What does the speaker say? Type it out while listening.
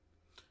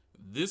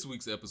This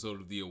week's episode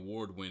of the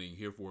award-winning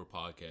Here For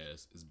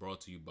podcast is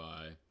brought to you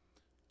by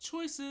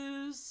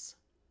Choices.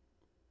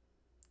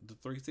 The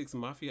 3 6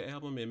 Mafia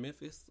album in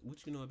Memphis.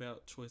 What you know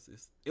about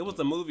Choices? It was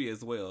a movie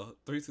as well.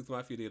 3 6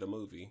 Mafia did a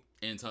movie.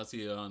 And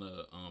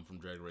Tatiana from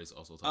Drag Race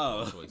also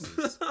talked about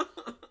Choices.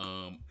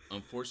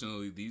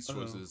 Unfortunately, these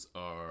choices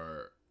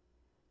are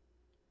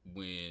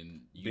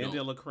when you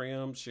Bandela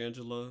Cram,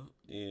 Shangela,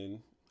 and...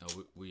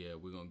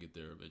 we're going to get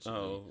there eventually.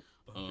 Oh,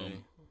 okay.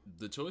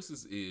 The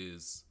choices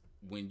is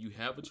when you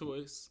have a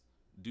choice,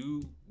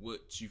 do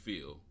what you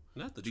feel.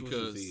 Not the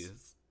choices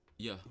is.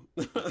 Yeah,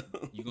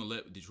 you're gonna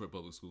let Detroit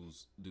Public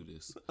Schools do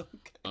this.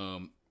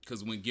 Okay.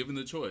 Because when given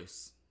the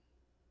choice,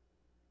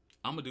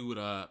 I'm gonna do what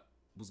I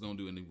was gonna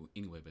do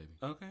anyway, baby.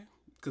 Okay.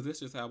 Because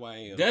that's just how I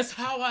am. That's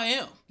how I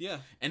am. Yeah.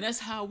 And that's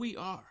how we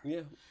are.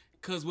 Yeah.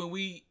 Because when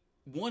we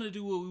want to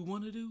do what we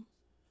want to do,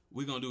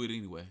 we're gonna do it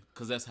anyway.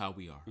 Because that's how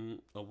we are.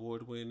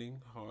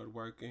 Award-winning,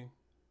 hard-working.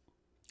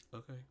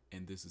 Okay.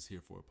 And this is Here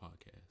For a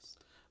Podcast.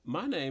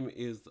 My name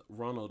is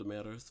Ronald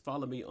Matters.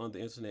 Follow me on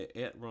the internet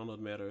at Ronald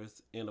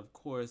Matters. And of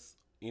course,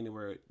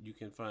 anywhere you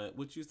can find,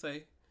 what you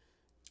say?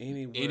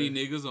 Anywhere. Any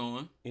niggas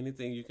on.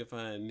 Anything you can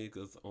find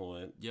niggas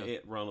on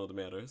at Ronald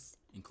Matters.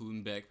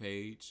 Including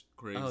Backpage,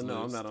 Craigslist. Oh,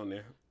 no, I'm not on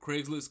there.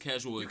 Craigslist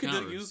Casual you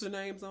Encounters. You can do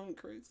usernames on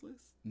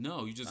Craigslist?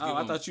 No, you just give them...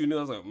 I thought you knew.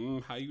 I was like,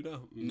 how you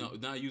know? No,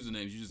 not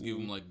usernames. You just give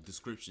them like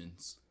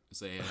descriptions.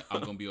 Say,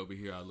 I'm going to be over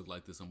here. I look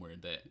like this. I'm wearing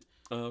that.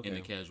 Okay. In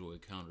the Casual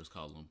Encounters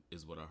column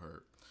is what I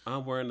heard.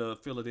 I'm wearing a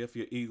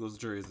Philadelphia Eagles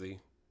jersey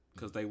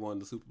because they won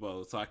the Super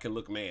Bowl, so I can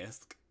look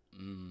masked.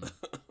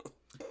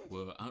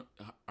 Well,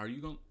 are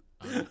you going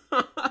to...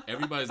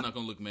 everybody's not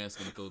going to look masked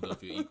in the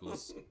Philadelphia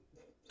Eagles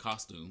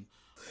costume.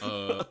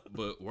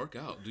 But work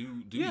out.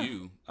 Do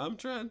you. I'm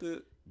trying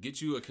to...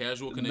 Get you a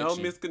casual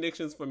connection. No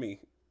misconnections for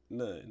me.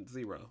 None.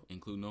 Zero.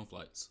 Include no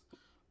flights.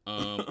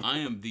 I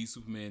am the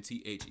Superman,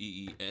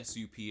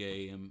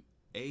 TheeSupaman.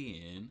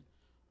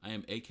 I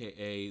am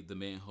AKA the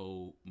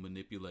Manhole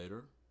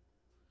Manipulator,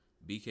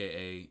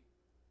 BKA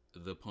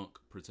the Punk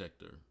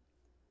Protector,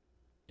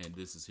 and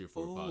this is Here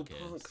For a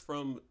Podcast. Punk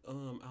from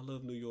I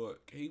Love New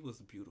York. He was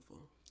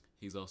beautiful.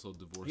 He's also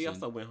divorcing. He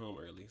also went home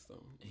early,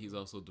 so he's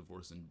also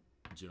divorcing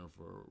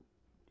Jennifer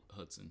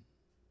Hudson.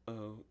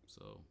 Oh,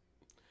 so.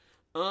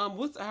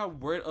 What's our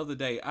word of the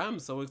day? I'm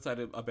so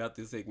excited about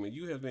this segment.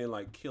 You have been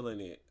like killing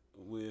it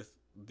with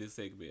this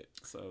segment.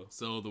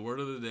 So the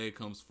word of the day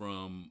comes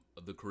from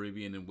the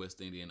Caribbean and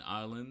West Indian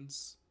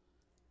islands,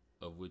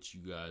 of which you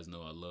guys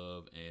know I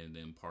love and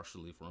am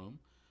partially from.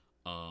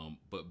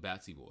 But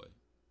Batsy Boy.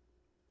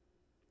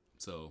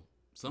 So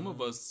some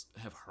of us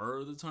have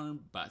heard the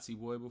term Batsy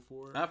Boy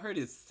before. I've heard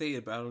it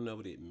said, but I don't know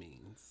what it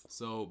means.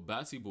 So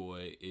Batsy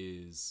Boy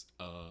is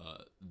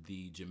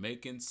the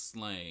Jamaican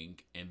slang,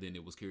 and then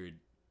it was carried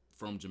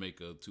from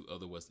Jamaica to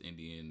other West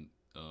Indian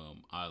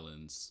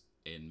islands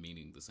and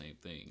meaning the same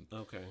thing.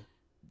 Okay.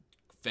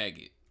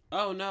 Faggot.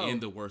 Oh, no. In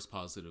the worst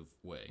positive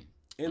way.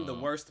 In the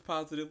worst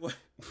positive way?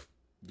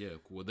 Yeah,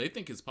 well, they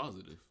think it's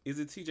positive. Is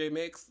it TJ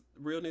Maxx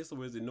realness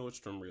or is it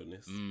Nordstrom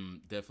realness?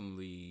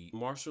 Definitely.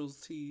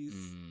 Marshall's tees?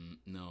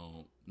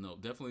 No,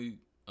 definitely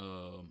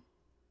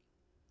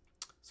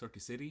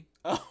Circuit City.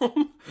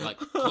 Oh. Like,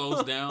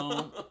 closed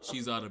down.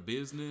 She's out of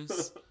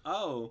business.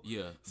 Oh.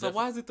 Yeah. So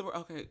why is it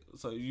okay,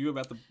 so you're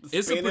about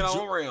to spin it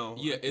all around.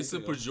 Yeah, it's a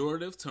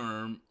pejorative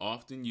term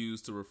often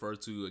used to refer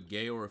to a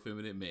gay or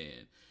effeminate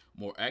man.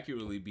 More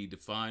accurately, be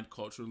defined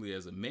culturally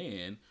as a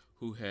man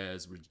who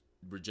has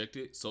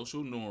rejected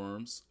social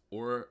norms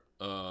or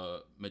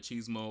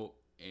machismo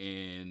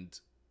and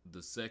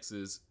the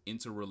sexes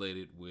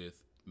interrelated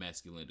with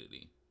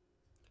masculinity.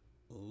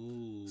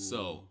 Ooh.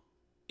 So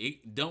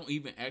it don't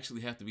even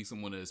actually have to be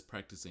someone that is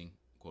practicing,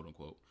 quote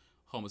unquote,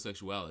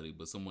 homosexuality,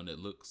 but someone that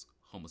looks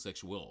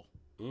homosexual.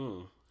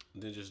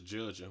 Then just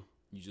judge him.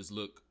 You just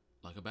look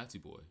like a Batsy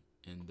Boy.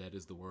 And that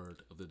is the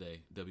word of the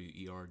day.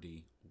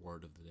 WERD,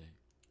 word of the day.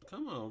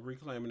 Come on,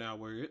 reclaiming our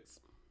words.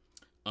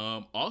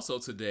 Also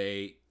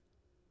today,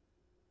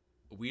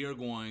 we are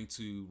going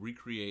to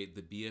recreate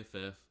the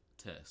BFF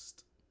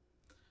test.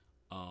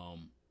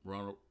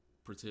 Ronald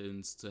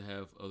pretends to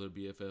have other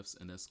BFFs,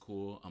 and that's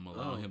cool. I'm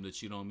allowing him to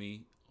cheat on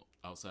me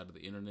outside of the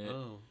internet.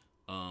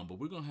 But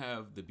we're going to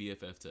have the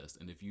BFF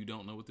test. And if you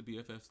don't know what the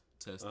BFF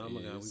test is... Oh,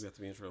 my God, we about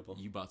to be in trouble.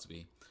 You about to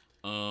be.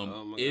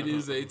 It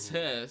is a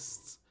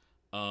test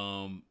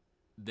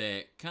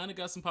that kind of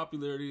got some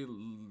popularity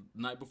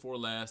night before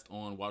last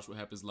on Watch What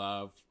Happens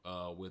Live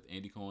with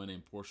Andy Cohen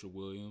and Portia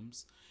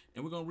Williams.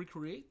 And we're going to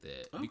recreate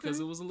that because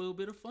it was a little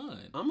bit of fun.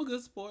 I'm a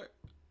good sport.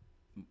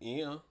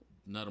 Yeah.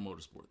 Not a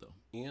motorsport, though.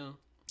 Yeah.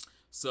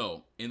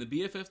 So, in the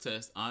BFF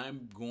test,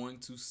 I'm going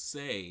to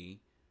say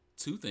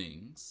two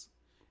things,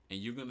 and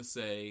you're going to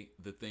say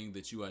the thing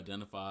that you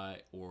identify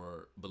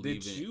or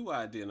believe in. That you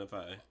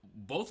identify?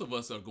 Both of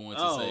us are going to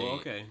say. Oh,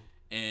 okay.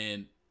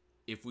 And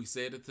if we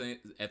say it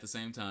at the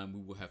same time,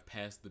 we will have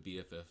passed the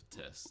BFF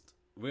test.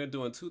 We're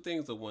doing two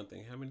things or one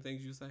thing? How many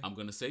things you say? I'm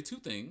going to say two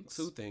things.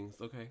 Two things,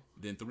 okay.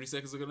 Then 3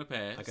 seconds are going to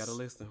pass. I got to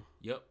list them.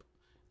 Yep.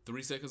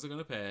 3 seconds are going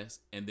to pass,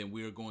 and then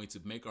we are going to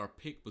make our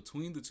pick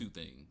between the two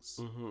things.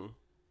 Mm-hmm.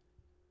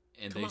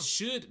 And they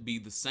should be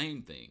the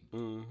same thing.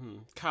 Mm-hmm.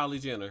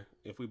 Kylie Jenner.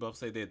 If we both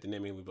say that, then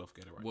that means we both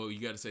get it right. Well, you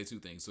got to say two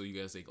things. So you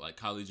got to say like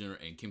Kylie Jenner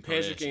and Kim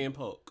Patrick Kardashian. and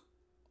Polk.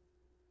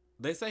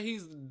 They say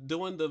he's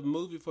doing the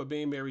movie for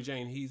Being Mary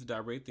Jane. He's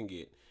directing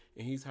it,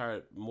 and he's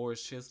hired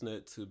Morris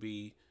Chestnut to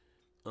be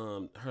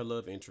her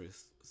love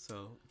interest.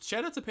 So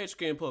shout out to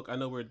Patrick and Polk. I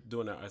know we're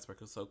doing our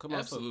icebreaker, so come on.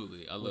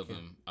 Absolutely, I love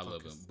him. I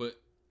love him.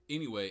 But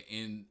anyway,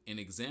 an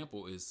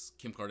example is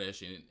Kim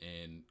Kardashian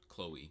and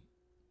Khloe,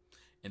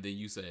 and then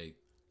you say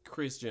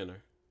Kris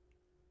Jenner.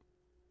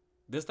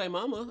 This their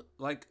mama.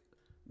 Like,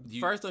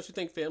 first, don't you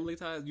think family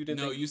ties? You didn't.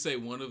 No, you say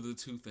one of the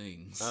two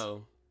things.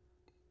 Oh,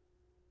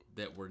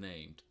 that were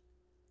named.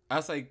 I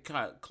say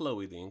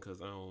Khloe then,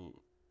 because I don't.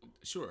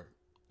 Sure,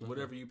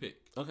 whatever you pick.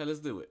 Okay, let's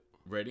do it.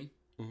 Ready?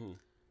 Mm-hmm.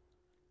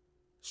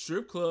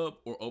 Strip club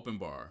or open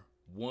bar?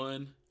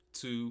 1,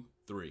 2,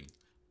 3.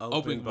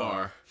 Open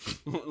bar.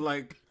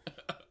 Like,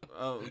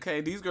 okay,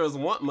 these girls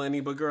want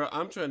money, but girl,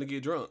 I'm trying to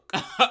get drunk.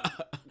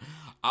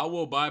 I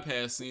will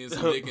bypass seeing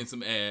some dick and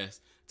some ass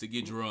to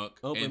get drunk,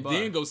 and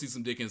then go see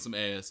some dick and some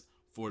ass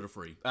for the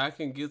free. I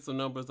can get some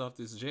numbers off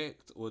this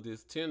Jack'd or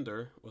this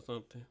Tinder or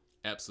something.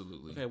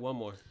 Absolutely. Okay, one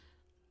more.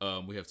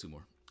 We have two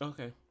more.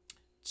 Okay.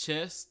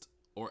 Chest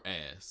or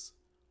ass?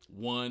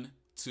 1,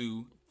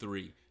 2,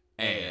 3.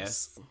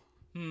 Ass.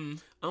 I'm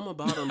a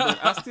bottom,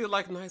 but I still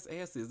like nice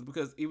asses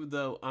because even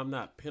though I'm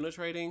not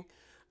penetrating,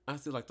 I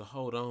still like to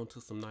hold on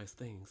to some nice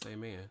things.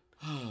 Amen.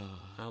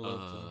 I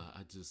love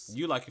them.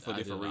 You like it for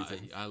different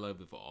reasons. I love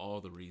it for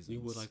all the reasons. You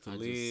would like to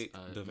lick,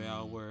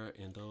 devour,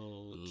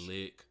 indulge.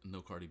 Lick,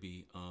 no Cardi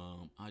B.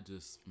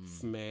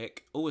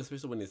 Smack. Oh,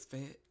 especially when it's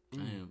fat. I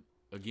am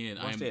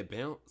that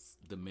bounce.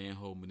 The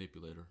manhole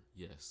manipulator.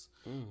 Yes.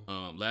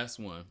 Last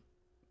one.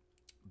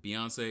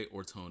 Beyonce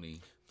or Tony?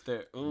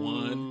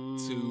 1,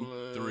 2,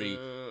 3.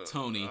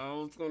 Tony. I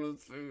was gonna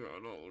say I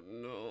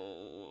don't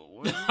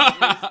know.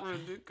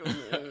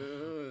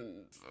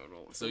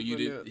 So you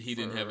did. He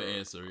didn't have an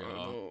answer,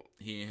 y'all.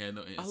 He ain't had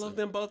no answer. I love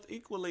them both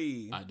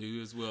equally. I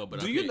do as well.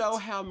 But do you know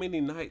how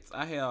many nights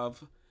I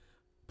have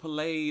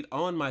played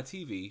on my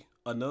TV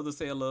Another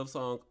Say a Love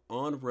Song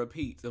on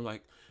repeat? I'm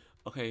like,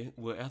 okay,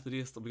 well after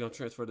this we're gonna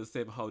transfer to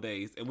 7 whole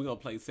days, and we're gonna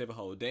play 7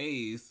 whole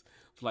days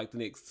for like the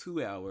next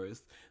 2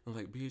 hours. I'm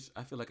like, bitch,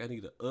 I feel like I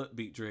need an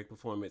upbeat Drake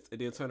performance.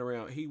 And then turn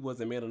around, he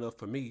wasn't man enough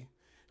for me.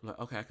 I'm like,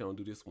 okay, I can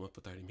only do this one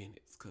for 30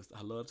 minutes because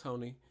I love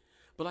Tony.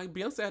 But like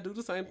Beyonce, I do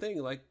the same thing.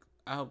 Like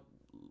I'll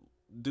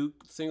do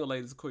single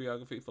ladies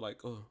choreography for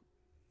like,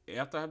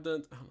 after I've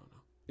done, I don't know.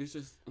 It's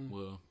just.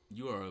 Well,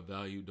 you are a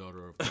valued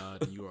daughter of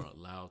God, and you are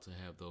allowed to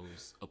have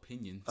those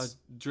opinions.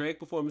 Drag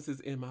performances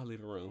in my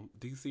living room.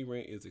 DC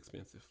rent is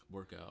expensive.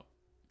 Work out.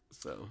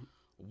 So.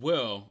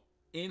 Well,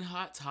 in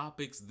Hot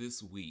Topics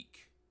this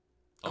week.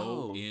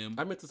 OMG.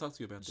 I meant to talk to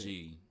you about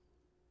that.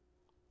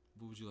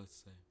 What would you like to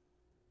say?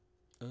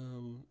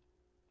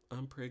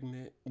 I'm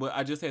pregnant. Well,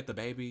 I just had the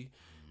baby,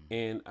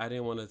 and I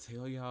didn't want to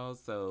tell y'all,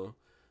 so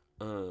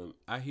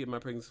I hid my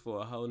pregnancy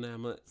for a whole 9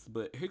 months.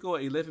 But here go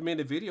an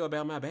 11-minute video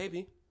about my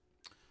baby.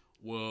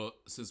 Well,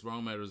 since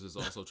Wrong Matters is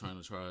also trying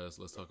to try us,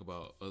 let's talk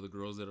about other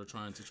girls that are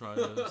trying to try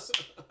us.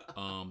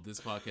 This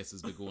podcast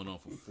has been going on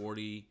for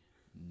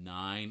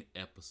 49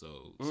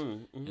 episodes.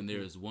 And there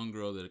is one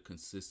girl that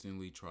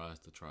consistently tries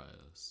to try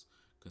us.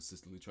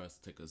 Consistently tries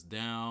to take us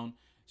down.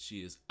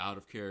 She is out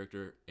of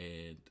character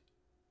and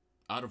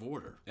out of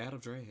order. Out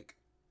of drag.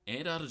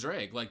 And out of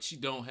drag. Like, she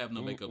don't have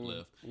no makeup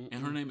left.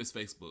 And her name is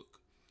Facebook.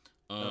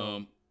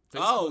 Facebook.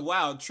 Oh,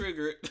 wow.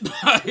 Triggered.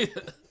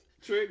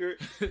 Triggered.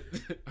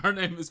 Her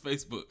name is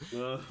Facebook.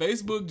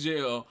 Facebook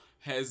Jail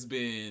has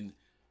been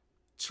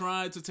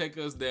trying to take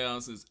us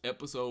down since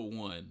episode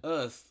 1.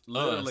 Us.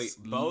 Literally.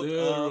 Both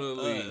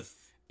literally. of us.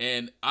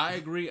 And I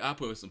agree. I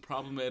put some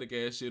problematic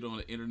ass shit on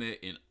the internet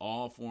in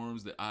all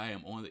forms that I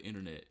am on the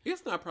internet.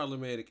 It's not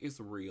problematic. It's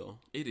real.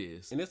 It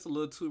is. And it's a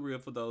little too real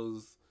for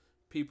those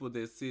people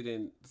that sit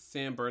in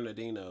San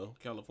Bernardino,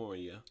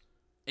 California.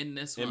 And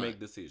that's fine. And make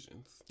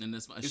decisions. And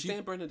that's fine. Is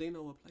San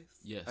Bernardino a place?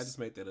 Yes. I just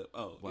made that up.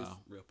 Oh, wow. It's a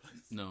real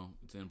place. No,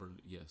 San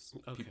Bernardino. Yes.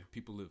 Okay.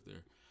 People live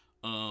there.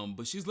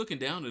 But she's looking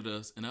down at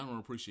us, and I don't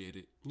appreciate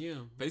it. Yeah.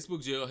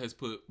 Facebook Jail has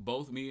put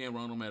both me and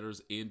Ronald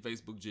Matters in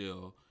Facebook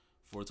Jail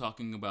for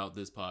talking about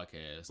this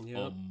podcast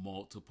on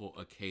multiple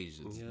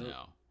occasions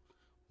now.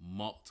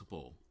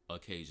 Multiple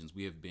occasions.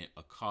 We have been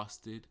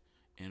accosted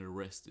and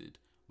arrested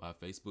by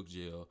Facebook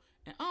Jail,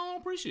 and I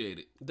don't appreciate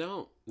it.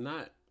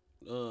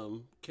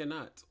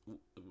 Cannot.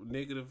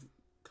 Negative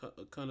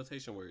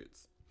connotation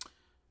words.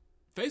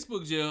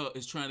 Facebook Jail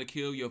is trying to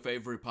kill your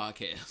favorite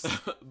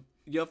podcast.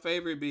 Your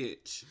favorite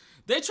bitch.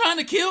 They're trying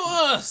to kill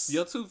us.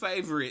 Your 2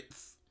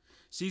 favorites.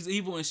 She's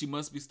evil and she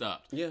must be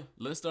stopped. Yeah.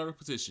 Let's start a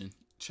petition.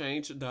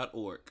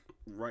 Change.org.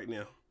 Right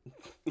now.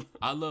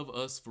 I love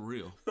us for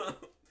real.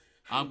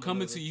 I'm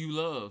coming to you,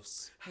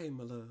 loves. Hey,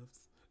 my loves.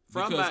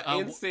 From my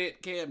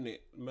inset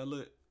cabinet. My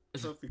little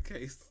trophy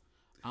case.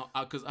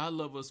 Because I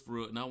love us for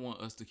real, and I want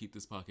us to keep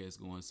this podcast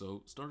going.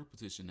 So start a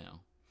petition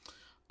now.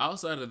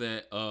 outside of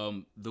that,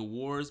 the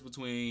wars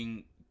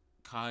between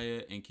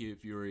Kaya and Kid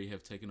Fury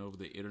have taken over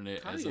the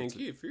internet. Kaya and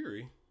Kid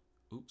Fury.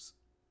 Oops.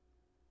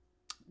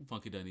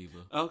 Funky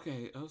Dineva.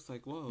 Okay, I was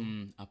like, whoa.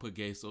 I put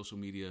gay social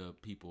media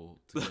people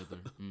together.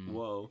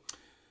 Whoa.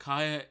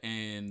 Kaya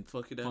and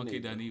Funky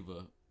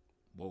Dineva.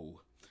 Whoa.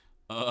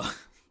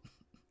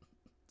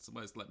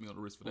 Somebody slapped me on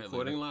the wrist for that.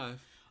 Recording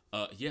live.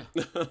 Yeah.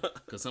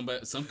 Because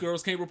some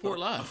girls can't report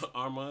live.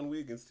 Armand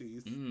Wiggins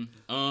tease.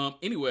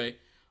 Anyway,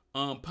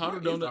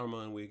 Powder Donut.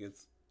 Armand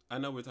Wiggins. I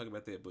know we're talking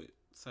about that, but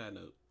side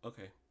note.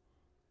 Okay.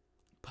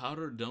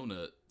 Powder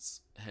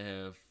Donuts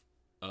have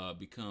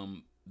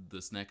become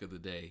the snack of the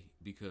day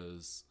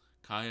because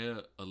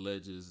Kaya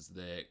alleges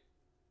that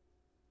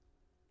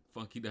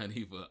Funky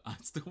Dineva, I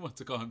still want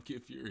to call him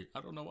Kid Fury.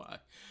 I don't know why.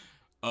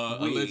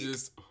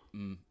 Alleges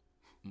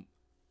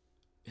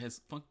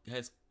has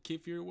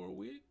Kid Fury wore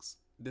wigs?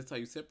 That's how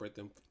you separate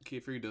them.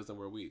 Kid Fury doesn't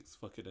wear wigs.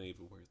 Funky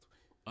Dineva wears.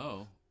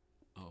 Oh,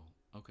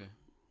 okay.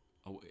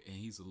 Oh, and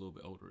he's a little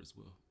bit older as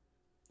well.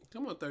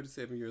 Come on,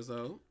 37 years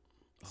old,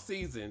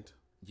 seasoned.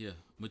 Yeah,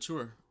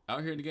 mature,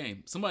 out here in the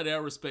game. Somebody I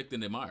respect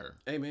and admire.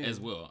 Amen. As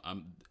well.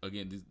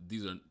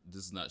 This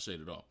is not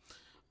shade at all.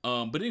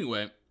 But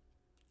anyway,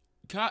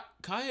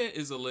 Kaya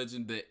is a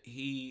legend that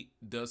he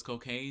does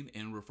cocaine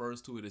and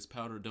refers to it as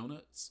powder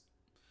donuts,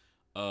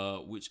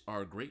 which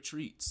are great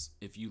treats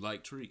if you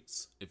like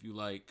treats. If you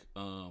like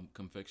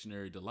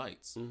confectionery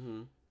delights,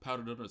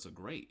 powder donuts are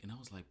great. And I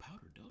was like,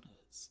 powder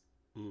donuts.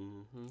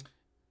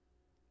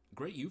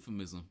 Great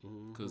euphemism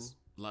because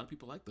a lot of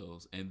people like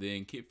those. And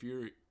then Kid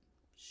Fury.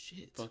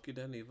 Shit. Funky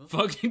Dineva.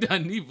 Funky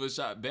Dineva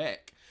shot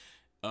back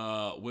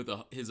with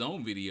his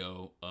own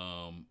video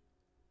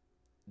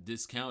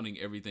discounting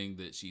everything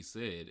that she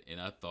said. And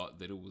I thought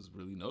that it was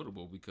really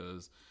notable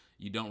because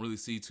you don't really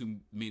see too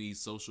many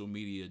social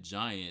media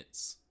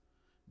giants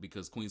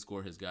because Queen's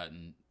Court has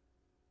gotten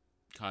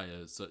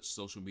Kaya such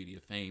social media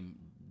fame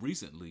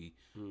recently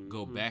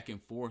go back and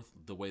forth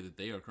the way that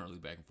they are currently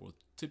back and forth.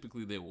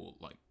 Typically, they will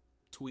like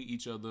tweet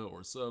each other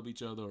or sub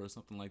each other or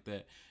something like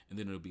that, and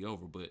then it'll be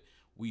over. But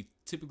we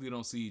typically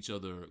don't see each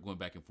other going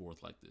back and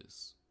forth like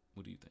this.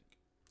 What do you think?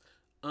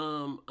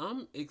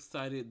 I'm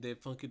excited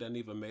that Funky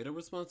Dineva made a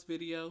response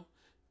video,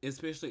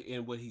 especially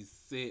in what he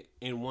said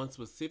in one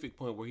specific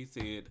point where he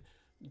said,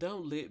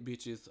 "Don't let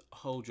bitches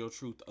hold your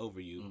truth over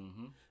you."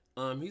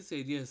 He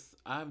said, "Yes,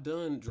 I've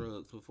done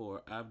drugs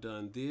before. I've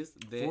done this,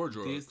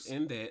 that, this,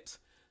 and that,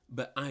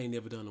 but I ain't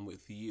never done them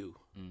with you."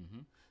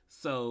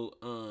 So,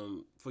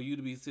 for you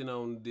to be sitting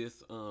on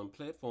this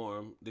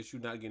platform that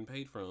you're not getting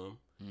paid from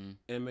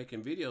and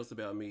making videos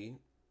about me,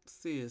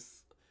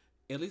 sis,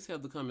 at least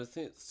have the common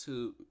sense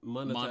to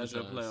monetize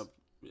your platform.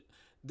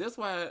 That's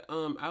why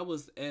I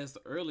was asked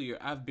earlier,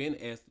 I've been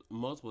asked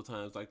multiple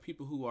times, like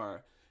people who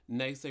are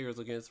naysayers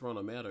against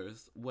Ronald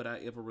Matters, would I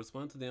ever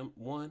respond to them?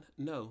 1,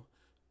 no.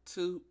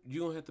 2,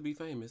 you don't have to be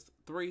famous.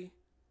 3,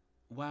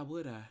 why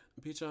would I?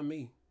 Bitch, I'm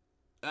me.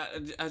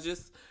 I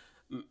just...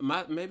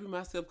 maybe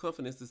my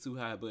self-confidence is too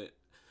high, but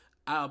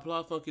I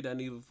applaud Funky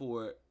Dineva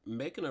for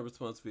making a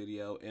response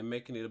video and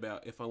making it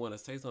about if I want to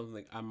say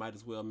something, I might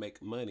as well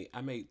make money. I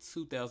made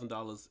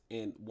 $2,000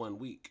 in 1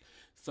 week.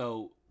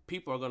 So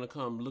people are going to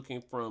come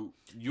looking from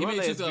your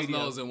last video. He made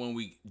 $2,000 in 1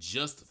 week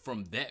just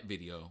from that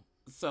video.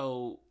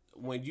 So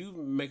when you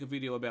make a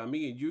video about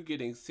me and you're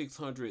getting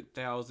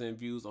 600,000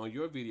 views on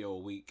your video a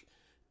week,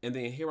 and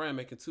then here I am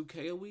making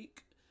 $2,000 a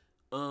week,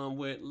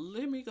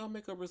 let me go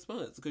make a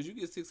response because you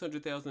get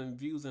 600,000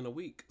 views in a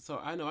week, so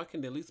I know I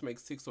can at least make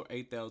 $6,000 or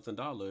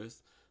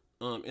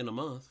 $8,000 in a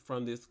month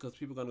from this because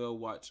people are gonna go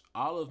watch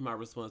all of my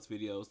response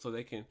videos so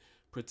they can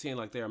pretend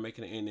like they are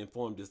making an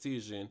informed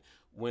decision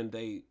when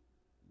they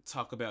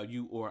talk about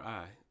you or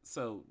I.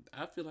 So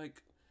I feel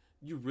like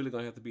you're really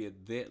gonna have to be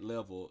at that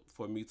level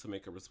for me to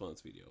make a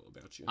response video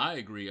about you. I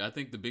agree. I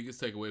think the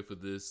biggest takeaway for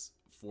this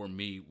for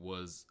me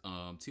was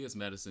T.S.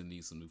 Madison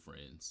needs some new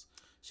friends.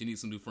 She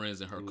needs some new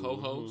friends in her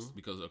co-host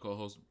because her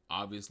co-host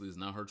obviously is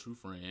not her true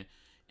friend.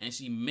 And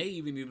she may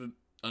even need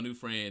a new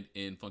friend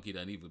in Funky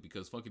Dineva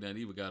because Funky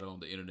Dineva got on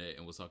the internet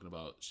and was talking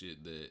about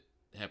shit that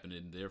happened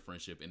in their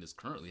friendship and is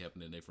currently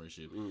happening in their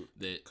friendship.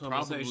 That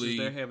Conversations probably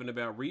they're having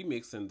about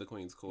remixing the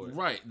Queen's Court.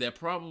 Right. That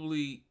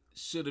probably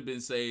should have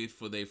been saved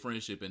for their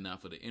friendship and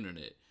not for the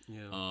internet.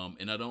 Yeah.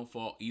 And I don't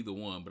fault either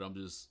one, but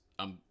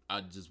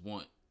I just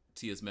want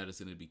T.S.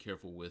 Madison to be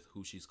careful with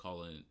who she's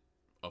calling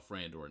a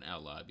friend or an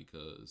ally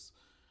because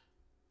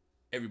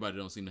everybody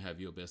don't seem to have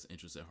your best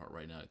interest at heart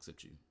right now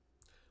except you.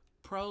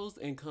 Pros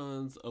and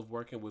cons of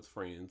working with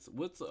friends.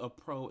 What's a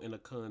pro and a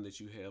con that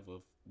you have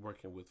of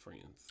working with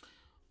friends?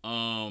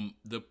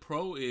 The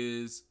pro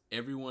is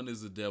everyone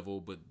is a devil,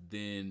 but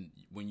then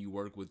when you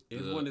work with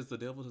everyone is the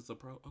devil is a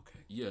pro. Okay.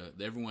 Yeah,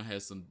 everyone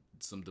has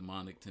some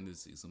demonic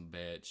tendencies, some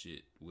bad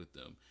shit with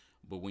them.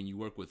 But when you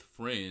work with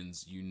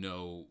friends, you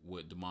know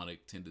what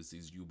demonic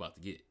tendencies you about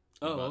to get.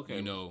 Okay.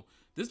 You know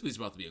this bitch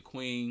about to be a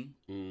queen.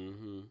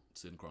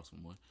 Sitting across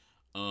from one.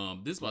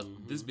 This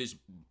bitch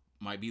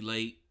might be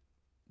late.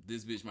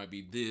 This bitch might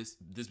be this.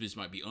 This bitch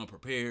might be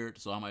unprepared.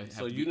 So I might have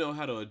So to you be, know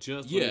how to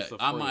adjust. yeah, when it's a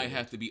I might friend.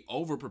 have to be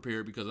over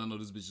prepared because I know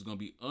this bitch is gonna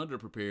be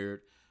underprepared.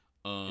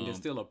 And it's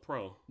still a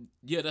pro.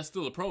 Yeah, that's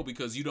still a pro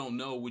because you don't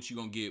know what you're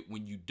gonna get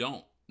when you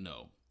don't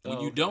know. When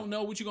you okay. don't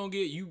know what you're gonna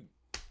get, you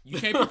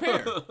can't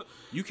prepare.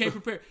 You can't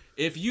prepare.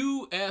 If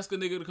you ask a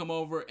nigga to come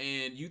over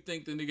and you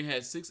think the nigga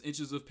has 6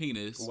 inches of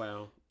penis,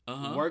 Wow.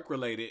 uh-huh. Work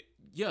related.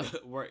 Yeah.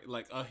 Work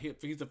like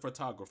he's a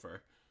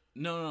photographer.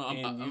 No,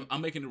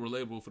 I'm making it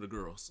relatable for the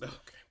girls.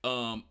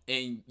 Okay.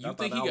 And you I think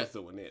thought he I was got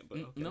doing it, but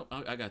okay. no,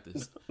 I got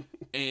this.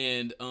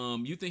 And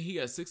you think he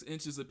got 6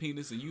 inches of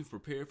penis, and you've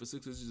prepared for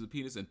 6 inches of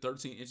penis, and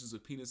 13 inches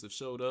of penis have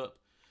showed up.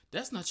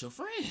 That's not your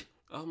friend.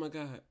 Oh my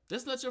God.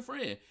 That's not your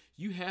friend.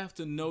 You have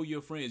to know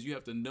your friends. You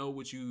have to know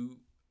what you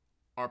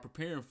are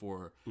preparing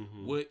for,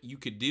 what you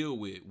could deal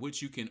with,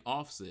 what you can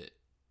offset.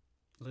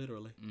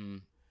 Literally.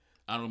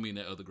 I don't mean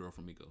that other girl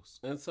from Migos.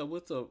 And so,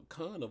 what's a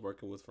con of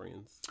working with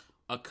friends?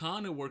 A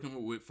con of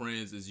working with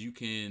friends is you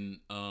can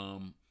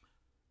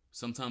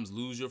sometimes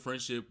lose your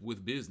friendship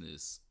with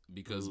business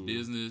because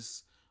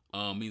business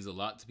means a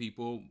lot to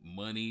people.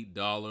 Money,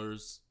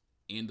 dollars,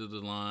 end of the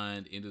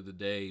line, end of the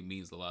day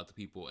means a lot to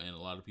people, and a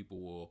lot of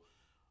people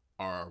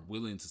are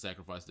willing to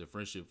sacrifice their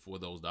friendship for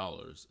those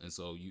dollars, and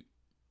so you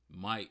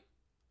might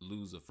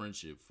lose a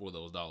friendship for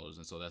those dollars,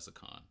 and so that's a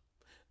con.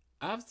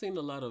 I've seen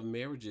a lot of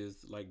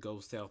marriages like go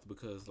south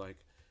because like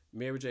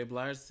Mary J.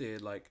 Blige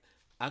said like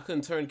I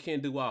couldn't turn Ken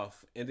Do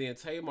off, and then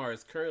Tamar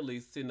is currently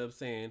sitting up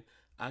saying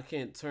I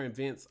can't turn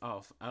Vince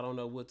off. I don't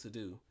know what to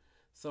do.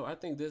 So I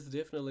think that's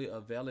definitely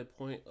a valid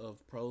point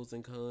of pros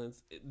and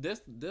cons.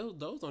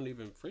 Those aren't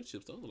even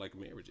friendships; those are like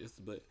marriages.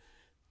 But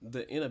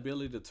the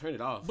inability to turn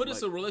it off. But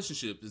it's a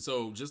relationship, and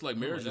so just like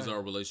marriages God.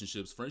 are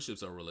relationships,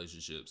 friendships are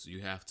relationships. You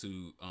have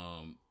to,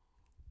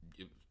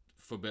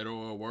 for better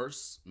or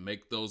worse,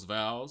 make those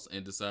vows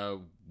and decide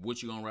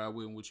what you're gonna ride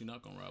with and what you're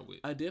not gonna ride with.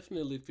 I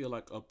definitely feel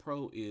like a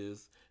pro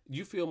is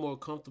you feel more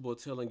comfortable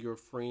telling your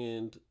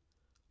friend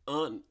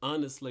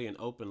honestly and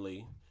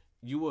openly.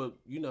 You will,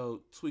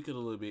 tweak it a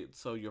little bit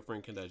so your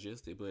friend can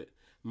digest it. But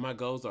my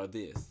goals are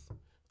this.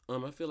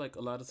 I feel like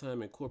a lot of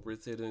time in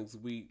corporate settings,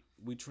 we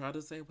try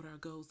to say what our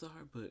goals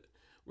are, but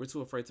we're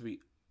too afraid to be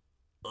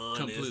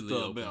honest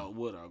about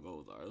what our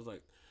goals are. It's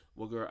like,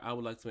 well, girl, I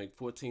would like to make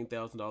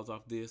 $14,000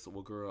 off this.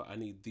 Well, girl, I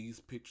need these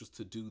pictures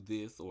to do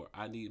this, or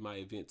I need my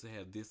event to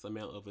have this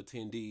amount of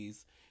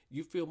attendees.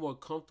 You feel more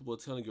comfortable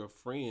telling your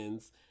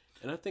friends,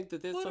 and I think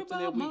that that's something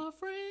that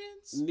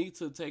we need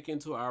to take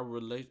into our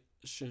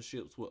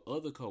relationships with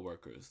other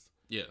coworkers.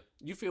 Yeah,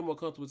 you feel more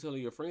comfortable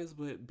telling your friends,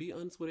 but be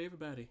honest with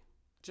everybody.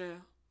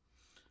 Yeah.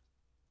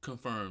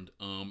 Confirmed.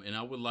 And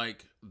I would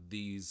like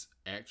these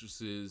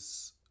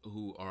actresses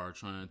who are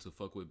trying to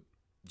fuck with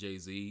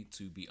Jay-Z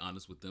to be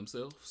honest with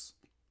themselves.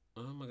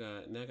 Oh my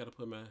God! Now I gotta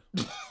put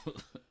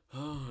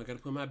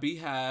my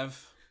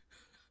beehive.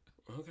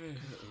 Okay.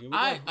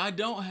 I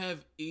don't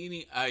have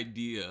any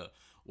idea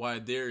why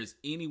there is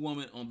any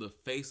woman on the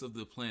face of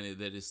the planet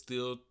that is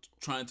still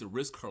trying to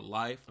risk her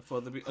life,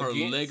 her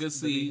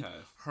legacy,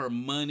 her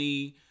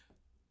money,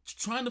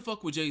 trying to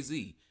fuck with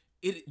Jay-Z.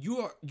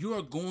 You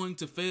are going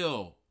to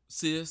fail,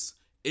 sis.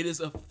 It is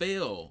a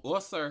fail.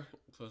 Or sir.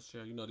 Because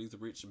these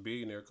rich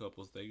billionaire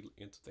couples, they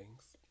into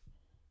things.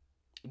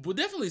 Well,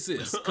 definitely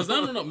sis. Because I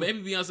don't know.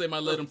 Maybe Beyonce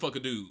might let him fuck a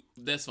dude.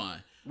 That's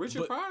fine.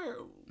 Richard Pryor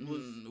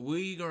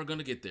we are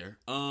gonna get there.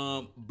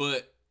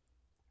 But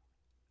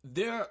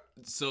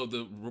so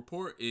the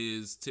report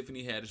is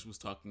Tiffany Haddish was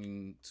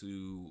talking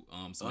to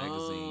some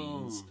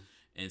magazines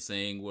and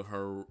saying what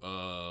her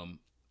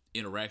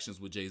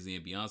interactions with Jay-Z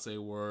and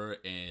Beyonce were,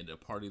 and a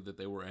party that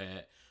they were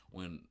at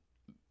when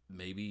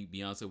maybe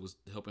Beyonce was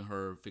helping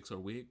her fix her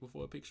wig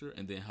before a picture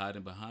and then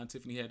hiding behind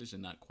Tiffany Haddish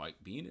and not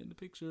quite being in the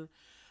picture.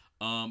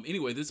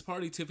 Anyway, this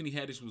party Tiffany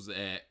Haddish was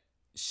at,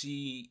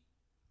 she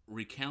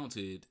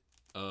recounted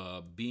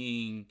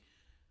being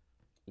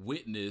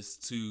witness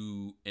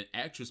to an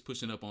actress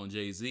pushing up on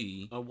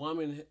Jay-Z. A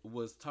woman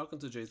was talking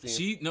to Jay-Z.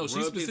 She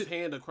rubbed his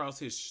hand across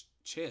his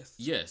chest.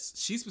 Yes,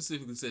 she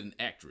specifically said an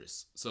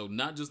actress. So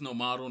not just no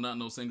model, not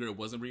no singer. It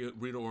wasn't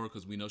Rita Ora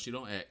because we know she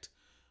don't act.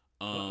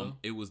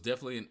 It was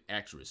definitely an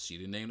actress. She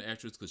didn't name the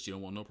actress because she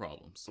don't want no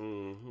problems.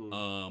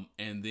 Mm-hmm.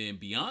 And then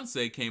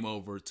Beyonce came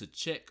over to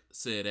check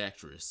said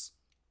actress.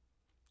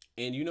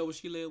 And you know what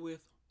she led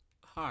with?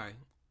 Hi,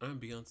 I'm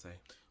Beyonce.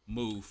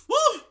 Move.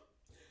 Woo!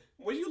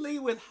 When you lead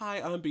with hi,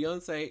 I'm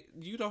Beyonce,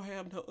 you don't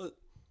have no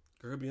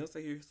girl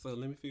Beyonce here. So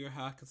let me figure out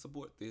how I can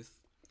support this.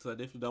 So I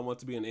definitely don't want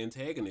to be an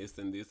antagonist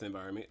in this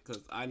environment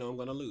because I know I'm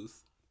gonna lose.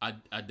 I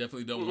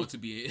definitely don't want to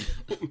be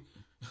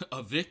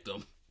a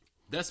victim.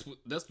 That's what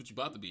you're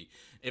about to be.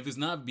 If it's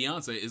not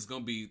Beyonce, it's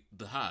gonna be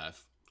the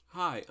Hive.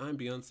 Hi, I'm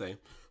Beyonce.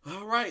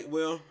 All right,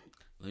 well,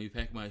 let me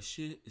pack my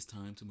shit. It's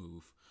time to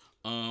move.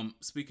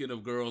 Speaking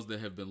of girls that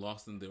have been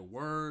lost in their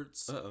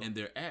words and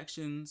their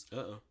actions,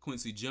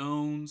 Quincy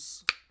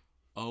Jones,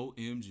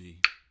 OMG.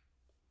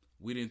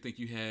 We didn't think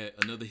you had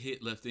another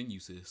hit left in you,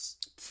 sis.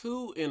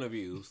 2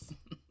 interviews.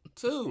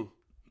 2.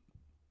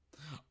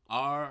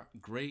 Our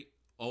great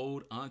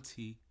old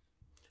auntie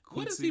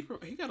What is Quincy,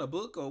 he got a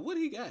book or what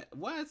he got?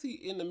 Why is he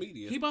in the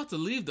media? he about to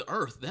leave the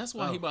earth. That's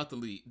why Oh. he about to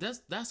leave.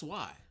 That's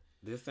why.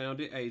 This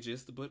sounded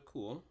ageist, but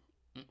cool.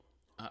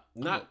 I'm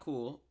Not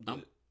cool.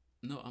 But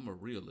I'm a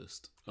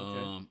realist.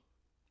 Okay.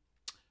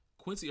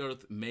 Quincy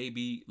Earth may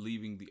be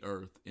leaving the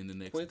earth in the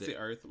next Quincy day.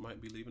 Earth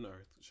might be leaving the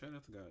earth. Shout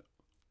out to God.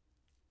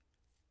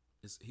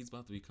 He's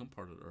about to become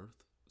part of the earth.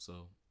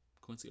 So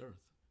Quincy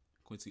Earth.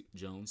 Quincy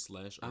Jones /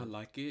 Earth. I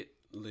like it.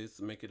 Let's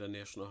make it a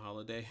national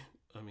holiday.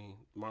 I mean,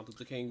 Martin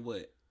Luther King,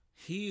 what?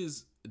 He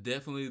is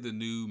definitely the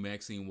new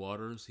Maxine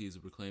Waters. He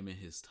is reclaiming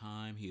his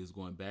time. He is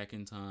going back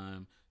in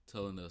time,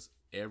 telling us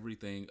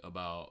everything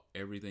about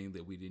everything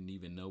that we didn't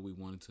even know we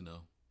wanted to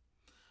know.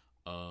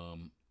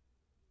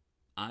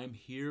 I'm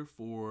here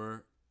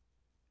for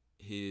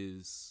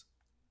his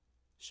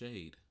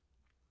shade.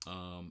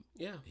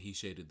 Yeah. He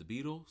shaded the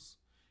Beatles.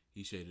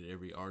 He shaded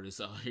every artist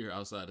out here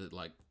outside of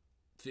like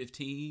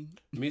 15.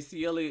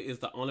 Missy Elliott is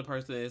the only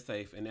person that's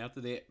safe, and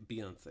after that,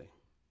 Beyonce.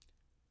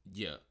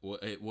 Yeah.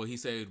 Well, he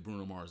saved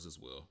Bruno Mars as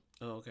well.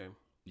 Oh, okay.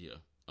 Yeah.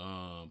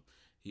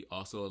 He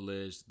also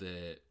alleged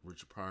that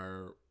Richard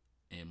Pryor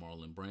and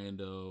Marlon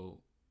Brando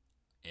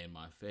and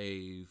my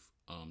fave,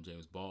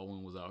 James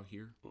Baldwin was out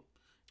here.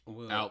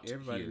 Well, Out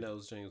everybody here.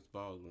 knows James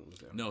Baldwin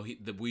was out. No,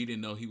 we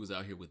didn't know he was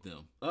out here with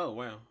them. Oh,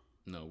 wow.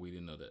 No, we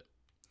didn't know that.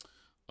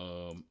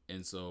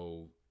 And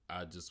so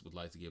I just would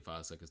like to give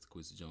 5 seconds to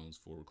Quincy Jones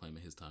for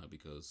reclaiming his time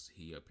because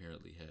he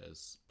apparently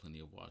has plenty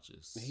of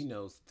watches. He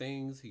knows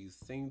things. He's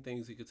seen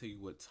things. He can tell you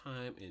what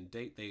time and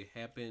date they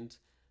happened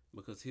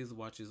because his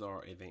watches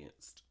are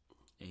advanced.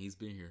 And he's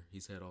been here.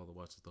 He's had all the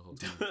watches the whole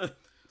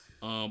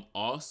time.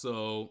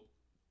 Also,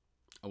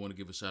 I want to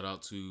give a shout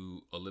out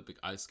to Olympic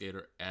ice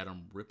skater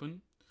Adam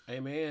Rippon. Hey,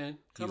 man.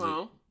 Come He's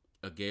on.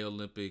 A gay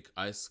Olympic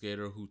ice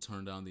skater who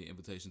turned down the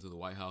invitation to the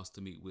White House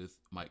to meet with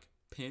Mike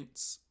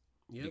Pence.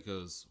 Yep.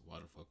 Because why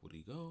the fuck would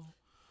he go?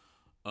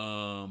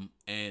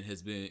 And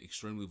has been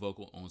extremely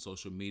vocal on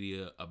social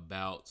media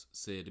about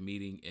said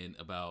meeting and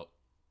about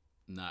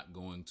not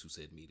going to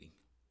said meeting.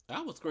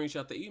 I would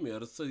screenshot the email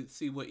to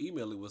see what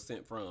email it was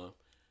sent from.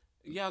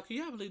 Y'all, can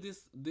y'all believe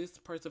this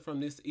person from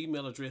this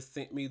email address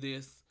sent me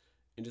this?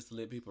 And just to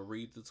let people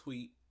read the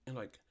tweet. And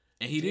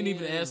he didn't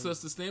even damn. ask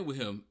us to stand with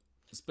him,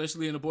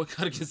 especially in a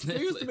boycott against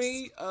Netflix. Excuse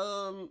me,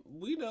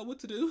 we know what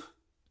to do.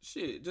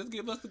 Shit, just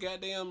give us the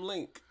goddamn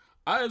link.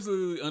 I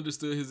absolutely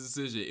understood his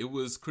decision. It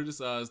was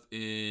criticized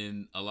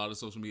in a lot of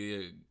social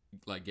media,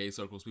 like gay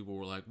circles. People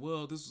were like,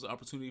 well, this was an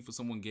opportunity for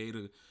someone gay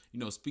to,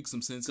 speak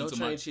some sense Go into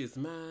change his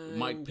mind.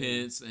 Mike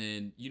Pence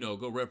and,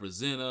 go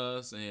represent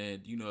us.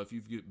 And, if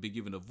you've been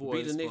given a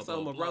voice, Be the next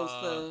blah, blah, blah.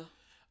 Omarosa.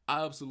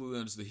 I absolutely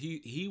understood.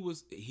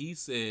 He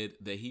said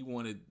that he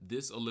wanted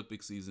this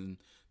Olympic season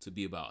to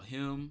be about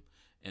him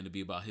and to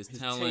be about his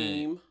talent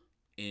team.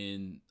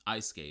 in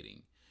ice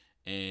skating.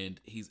 And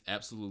he's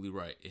absolutely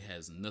right. It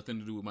has nothing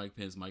to do with Mike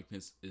Pence. Mike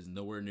Pence is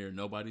nowhere near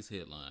nobody's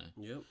headline.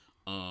 Yep.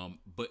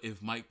 But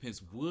if Mike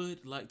Pence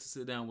would like to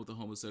sit down with a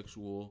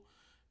homosexual,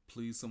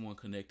 please someone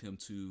connect him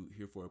to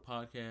Here for a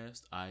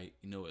Podcast. I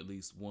know at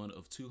least one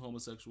of 2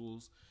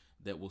 homosexuals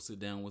that will sit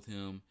down with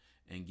him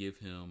and give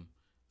him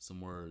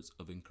some words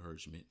of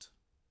encouragement.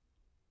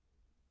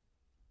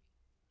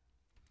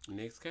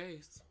 Next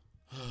case.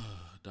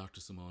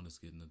 Dr. Simone is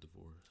getting a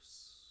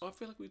divorce. I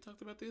feel like we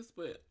talked about this,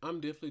 but I'm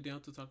definitely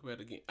down to talk about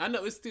it again. I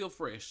know it's still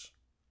fresh.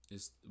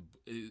 It's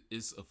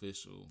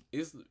official.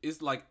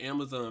 It's like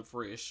Amazon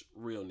fresh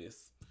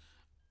realness.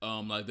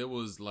 Like there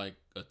was like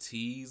a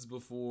tease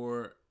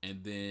before,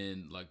 and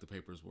then like the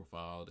papers were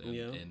filed,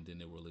 and then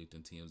they were leaked,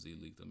 and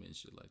TMZ leaked them and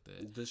shit like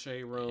that. The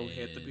Shade Room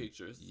had the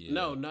pictures. Yeah.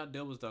 No, not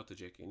that was Dr.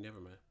 Jackie. Never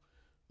mind.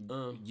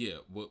 Yeah,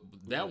 well,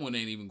 that one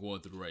ain't even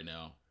going through right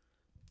now.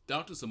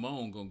 Dr.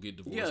 Simone gonna get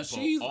divorced.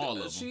 Yeah, all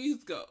of them.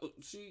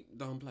 She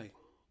don't play.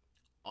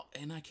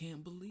 And I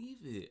can't believe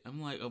it. I'm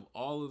like, of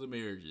all of the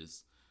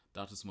marriages,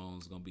 Dr.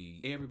 Simone's gonna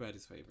be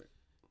Everybody's favorite.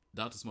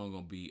 Dr. Simone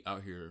gonna be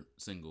out here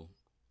single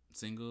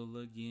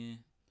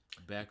again,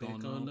 back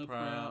on the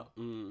proud.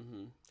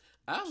 Mm-hmm.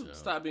 I've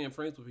stopped being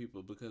friends with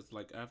people because,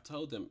 like, I've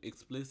told them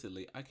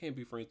explicitly, I can't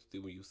be friends with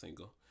you when you're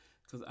single,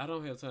 because I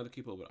don't have time to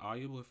keep up with all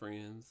your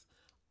boyfriends,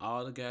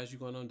 all the guys you're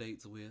going on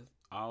dates with,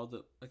 I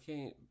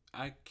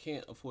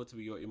can't afford to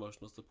be your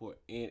emotional support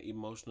and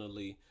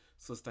emotionally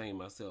sustain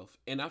myself.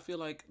 And I feel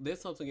like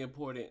that's something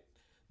important.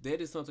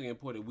 That is something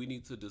important we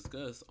need to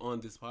discuss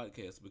on this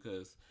podcast,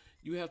 because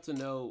you have to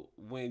know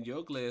when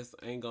your glass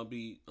ain't gonna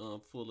be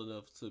full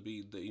enough to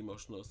be the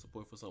emotional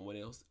support for someone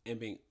else, and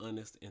being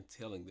honest and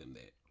telling them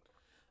that.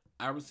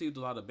 I received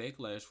a lot of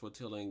backlash for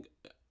telling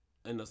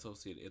an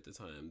associate at the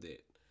time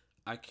that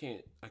I'm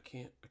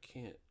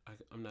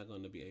not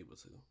going to be able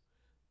to.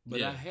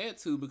 But I had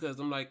to, because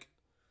I'm like,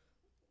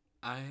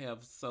 I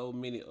have so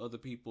many other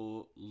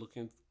people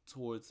looking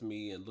towards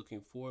me and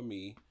looking for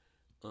me.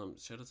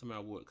 Shout out to my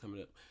award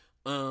coming up.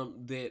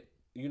 That,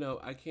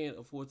 I can't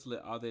afford to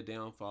let all that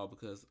downfall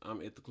because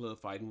I'm at the club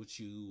fighting with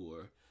you,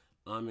 or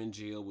I'm in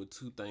jail with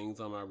 2 things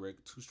on my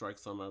record, 2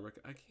 strikes on my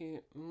record. I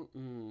can't.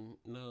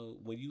 No,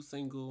 when you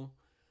single,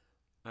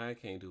 I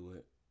can't do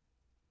it.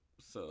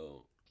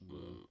 So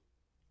Mm,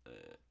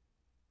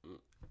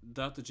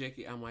 Dr.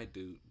 Jackie, I might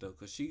do though,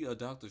 cause she a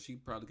doctor. She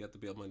probably got the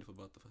bill money for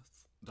both of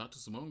us. Dr.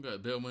 Simone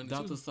got bail money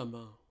Dr. too.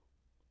 Simone.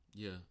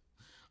 Yeah.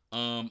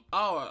 Oh,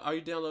 are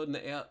you downloading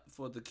the app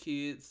for the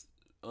kids?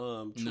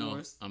 No,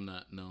 Chores. I'm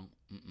not. No,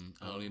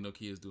 I don't need no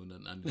kids doing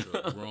nothing. I need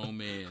a grown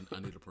man. I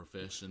need a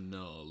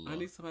professional. I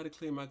need somebody to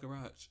clean my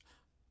garage.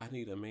 I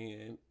need a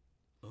man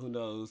who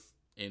knows.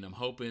 And I'm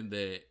hoping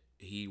that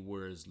he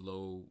wears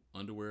low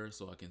underwear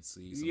so I can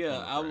see. Some Yeah,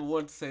 I pornography. would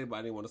want to say, but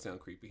I didn't want to sound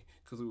creepy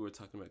because we were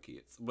talking about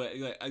kids. But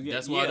yeah,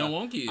 That's why I don't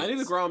want kids. I need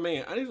a grown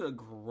man. I need a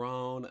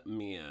grown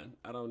man.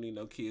 I don't need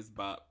no kids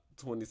by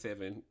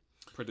 27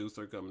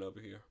 producer coming over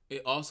here.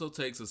 It also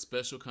takes a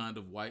special kind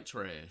of white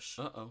trash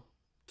Uh-oh.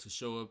 to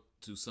show up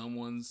to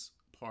someone's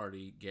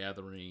party,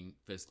 gathering,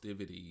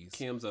 festivities.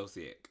 Kim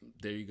Zosiak.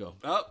 There you go.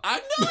 Oh, I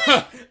knew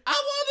it.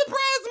 I won the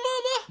prize,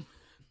 mama.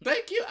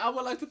 Thank you. I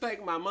would like to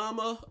thank my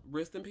mama,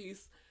 rest in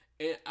peace,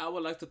 and I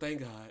would like to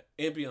thank God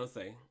and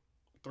Beyonce.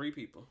 3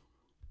 people.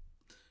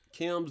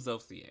 Kim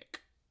Zosiak.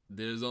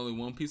 There's only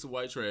one piece of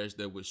white trash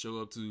that would show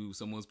up to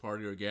someone's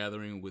party or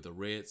gathering with a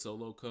red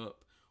Solo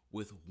cup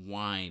with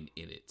wine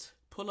in it.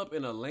 Pull up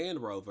in a Land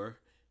Rover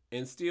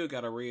and still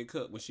got a red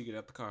cup when she get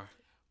out the car.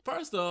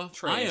 First off,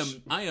 Trash.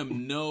 I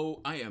am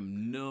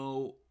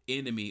no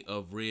enemy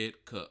of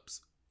red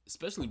cups,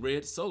 especially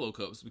red Solo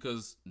cups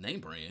because name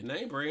brand.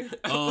 Name brand.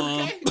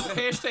 Okay. The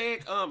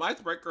hashtag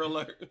icebreaker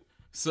alert.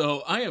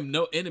 So I am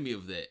no enemy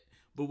of that.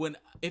 But when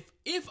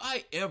if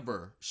I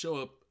ever show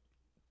up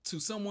to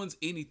someone's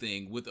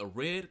anything with a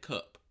red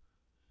cup,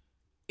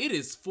 it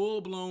is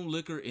full blown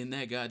liquor in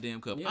that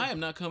goddamn cup. Yeah. I am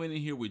not coming in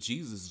here with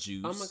Jesus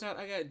juice. Oh my God,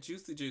 I got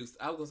juicy juice.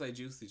 I was gonna say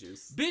juicy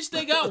juice. Bitch,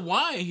 they got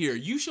wine here.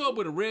 You show up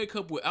with a red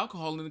cup with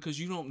alcohol in it because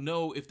you don't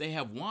know if they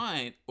have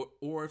wine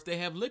or if they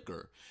have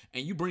liquor.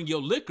 And you bring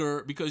your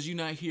liquor because you're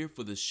not here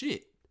for the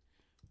shit.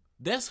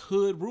 That's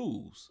hood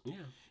rules. Yeah.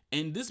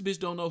 And this bitch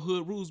don't know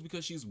hood rules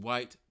because she's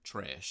white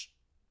trash.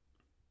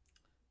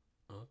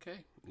 Okay.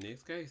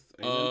 Next case.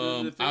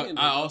 I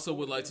also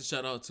would like to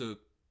shout out to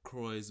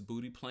Croy's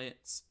Booty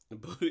Plants.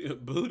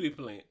 booty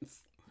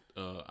plants.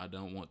 I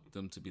don't want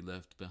them to be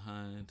left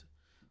behind.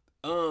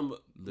 What's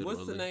the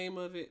Literally. name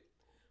of it?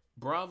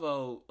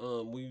 Bravo.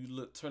 When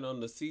you turn on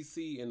the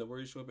CC and the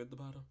words show up at the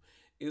bottom,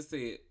 it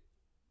said,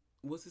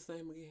 "What's his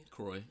name again?"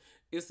 Croy.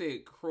 It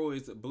said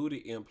Croy's booty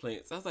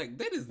implants. I was like,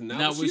 that is not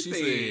Not what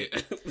she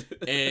said.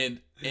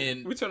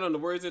 And we turn on the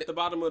words at the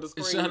bottom of the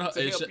screen shout out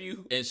to help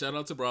you. and shout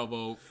out to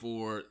Bravo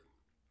for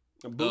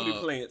Booty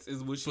plants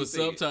is what she for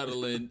said.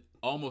 subtitling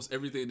almost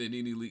everything that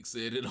Nene Leakes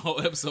said in the whole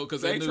episode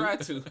because They knew,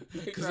 tried to.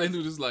 because they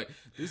knew just like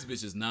this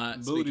bitch is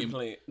not Booty speaking.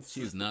 plants.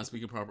 She is not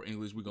speaking proper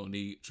English. We're gonna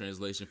need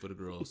translation for the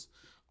girls.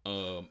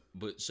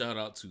 But shout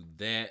out to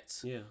that.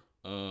 Yeah.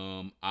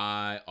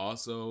 I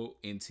also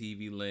in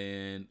TV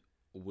land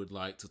would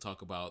like to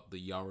talk about the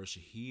Yara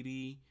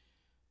Shahidi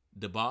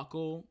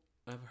debacle.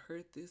 I've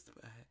heard this. That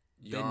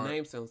Yara-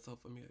 name sounds so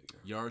familiar.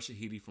 Yara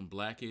Shahidi from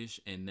Blackish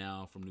and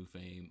now from new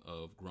fame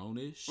of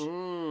Grownish.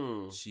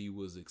 She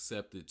was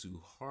accepted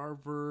to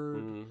Harvard.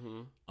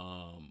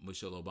 Mm-hmm.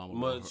 Michelle Obama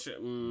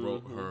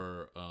wrote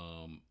her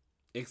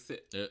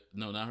Except,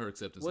 no, not her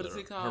acceptance what letter.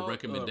 is it called? Her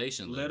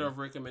recommendation letter of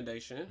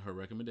recommendation. Her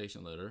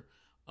recommendation letter.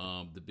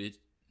 The bitch.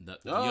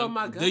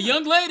 My God. The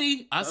young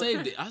lady. I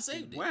saved it. I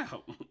saved it.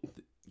 Wow.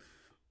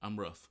 I'm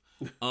rough.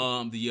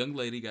 The young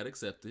lady got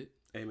accepted.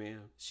 Amen.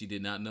 She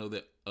did not know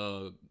that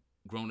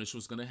Grownish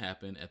was going to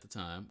happen at the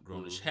time.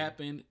 Grownish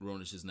happened.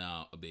 Grownish is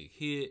now a big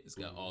hit. It's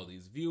got all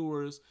these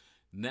viewers.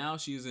 Now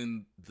she's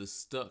in the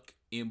stuck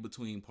in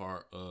between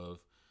part of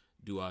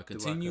do I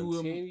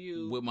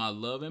continue with my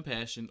love and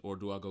passion or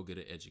do I go get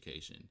an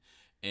education?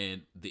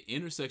 And the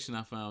intersection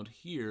I found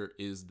here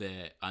is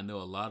that I know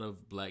a lot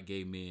of black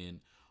gay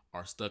men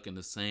are stuck in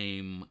the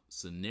same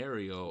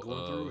scenario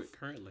Going through it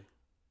currently.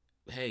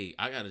 Hey,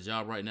 I got a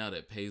job right now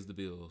that pays the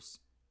bills.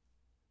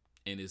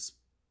 And it's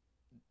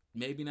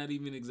maybe not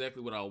even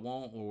exactly what I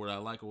want or what I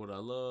like or what I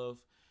love,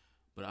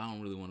 but I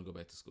don't really want to go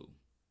back to school.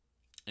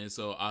 And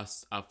so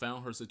I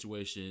found her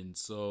situation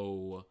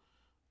so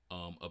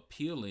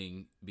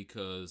appealing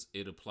because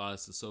it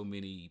applies to so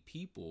many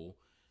people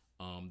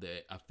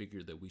that I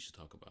figured that we should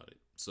talk about it.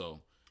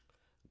 So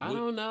I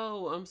don't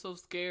know. I'm so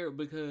scared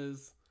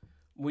because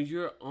when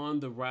you're on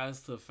the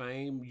rise to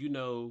fame,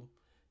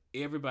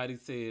 everybody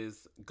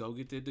says go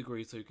get the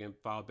degree so you can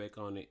fall back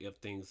on it if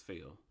things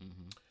fail.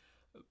 Mm-hmm.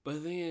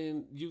 But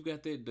then you've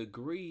got that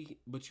degree,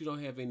 but you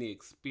don't have any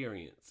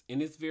experience.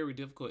 And it's very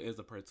difficult as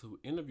a person who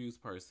interviews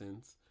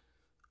persons.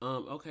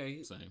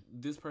 Okay, Same.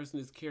 This person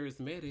is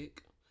charismatic,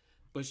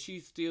 but she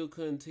still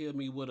couldn't tell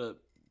me what a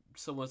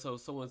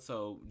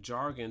so-and-so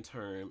jargon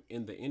term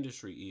in the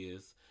industry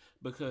is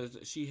because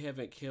she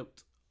haven't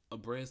kept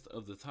abreast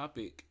of the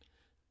topic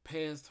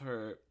past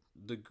her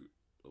degree.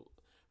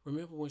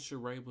 Remember when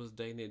Sheree was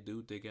dating that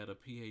dude that got a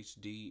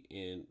PhD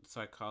in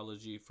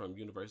psychology from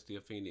University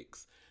of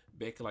Phoenix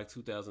back in like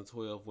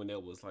 2012 when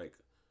that was like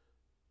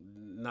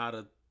not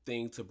a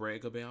thing to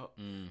brag about?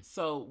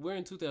 So we're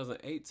in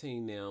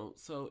 2018 now.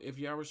 So if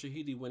Yara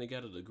Shahidi went and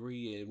got a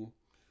degree in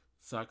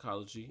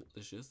psychology,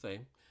 let's just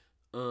say,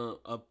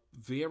 a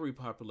very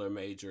popular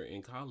major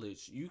in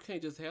college, you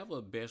can't just have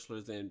a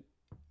bachelor's in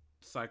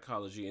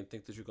psychology and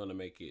think that you're going to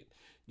make it.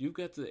 You've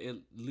got to at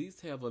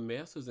least have a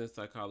master's in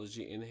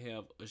psychology and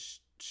have a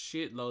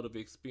shitload of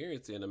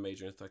experience in a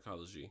major in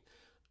psychology.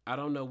 I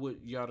don't know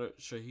what Yada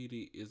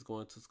Shahidi is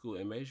going to school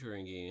and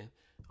majoring in.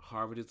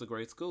 Harvard is a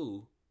great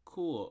school.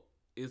 Cool.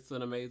 It's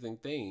an amazing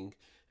thing.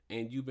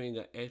 And you being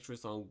an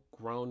actress on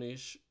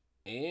Grownish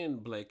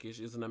and Blackish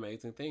is an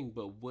amazing thing.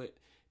 But what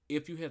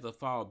if you had to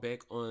fall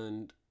back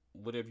on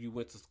whatever you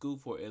went to school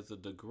for as a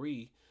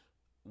degree?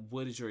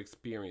 What is your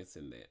experience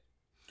in that?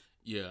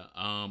 Yeah,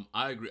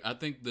 I agree. I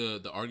think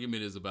the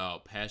argument is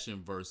about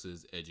passion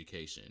versus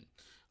education,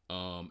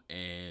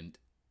 and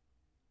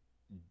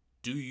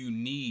do you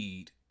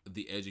need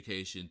the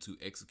education to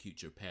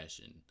execute your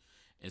passion?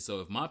 And so,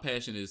 if my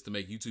passion is to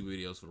make YouTube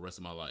videos for the rest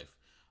of my life,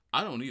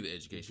 I don't need the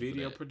education.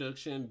 Video for that.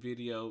 production,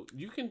 video.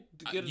 You can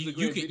get a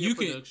degree in video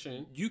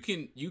production. You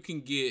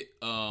can get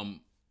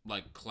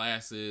like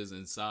classes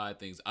and side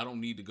things. I don't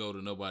need to go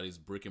to nobody's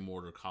brick and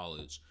mortar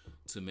college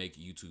to make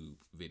YouTube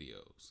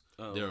videos.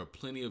 Oh. There are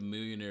plenty of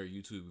millionaire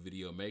YouTube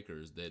video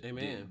makers that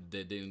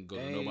didn't go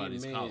to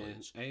nobody's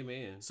college.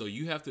 Amen. So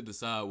you have to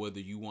decide whether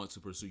you want to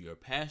pursue your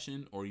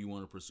passion or you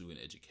want to pursue an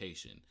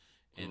education.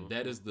 And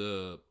that is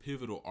the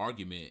pivotal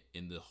argument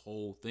in the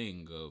whole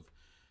thing of,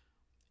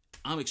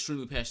 I'm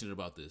extremely passionate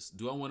about this.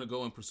 Do I want to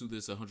go and pursue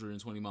this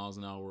 120 miles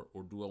an hour,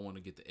 or do I want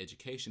to get the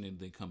education and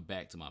then come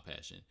back to my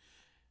passion?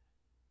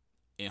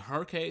 In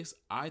her case,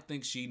 I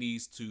think she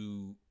needs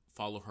to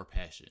follow her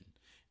passion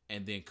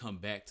and then come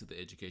back to the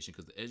education,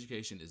 because the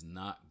education is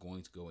not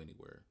going to go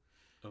anywhere.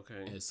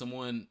 Okay. As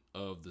someone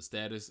of the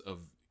status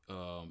of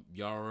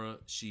Yara,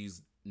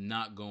 she's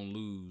not going to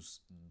lose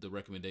the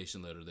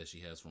recommendation letter that she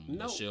has from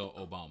Michelle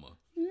Obama.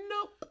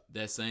 Nope.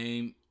 That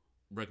same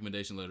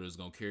recommendation letter is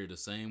going to carry the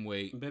same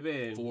weight,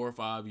 baby. 4 or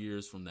 5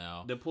 years from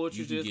now. The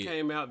poetry just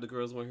came out. The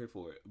girls weren't here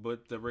for it,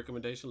 but the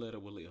recommendation letter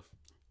will live.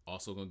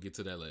 Also going to get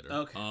to that later.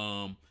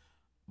 Okay.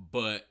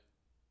 But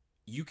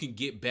you can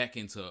get back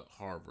into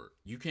Harvard.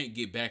 You can't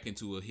get back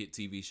into a hit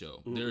TV show.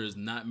 Mm-hmm. There is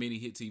not many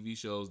hit TV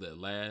shows that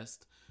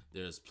last.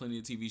 There's plenty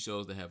of TV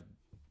shows that have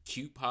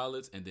cute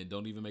pilots and then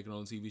don't even make it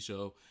on the TV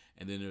show.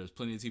 And then there's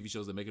plenty of TV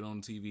shows that make it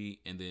on TV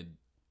and then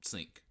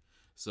sink.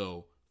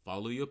 So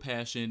follow your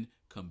passion.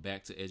 Come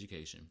back to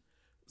education.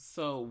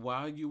 So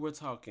while you were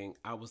talking,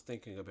 I was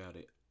thinking about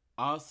it.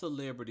 All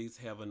celebrities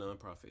have a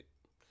nonprofit.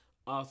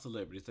 All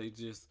celebrities. They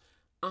just,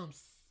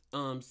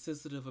 I'm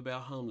sensitive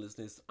about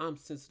homelessness. I'm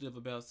sensitive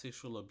about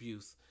sexual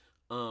abuse.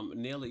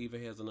 Nelly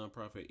even has a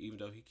nonprofit, even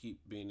though he keep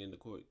being in the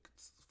court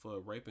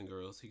for raping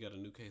girls. He got a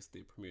new case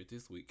that premiered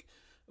this week.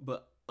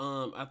 But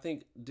I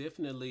think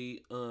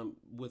definitely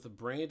with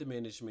brand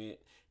management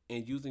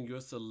and using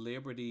your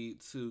celebrity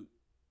to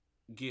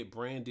get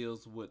brand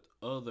deals with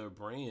other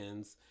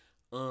brands,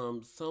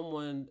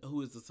 someone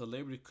who is a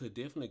celebrity could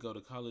definitely go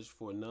to college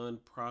for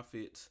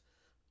nonprofit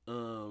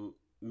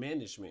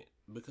management,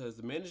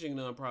 because managing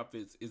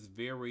nonprofits is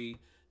very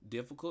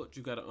difficult.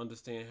 You got to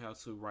understand how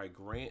to write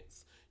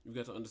grants. You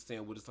got to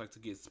understand what it's like to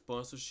get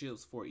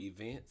sponsorships for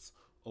events,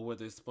 or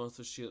whether it's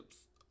sponsorships,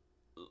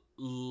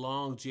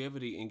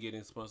 longevity in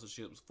getting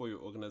sponsorships for your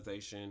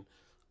organization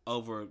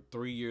over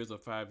 3 years or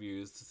 5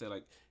 years, to say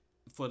like,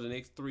 for the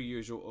next 3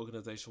 years, your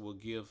organization will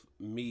give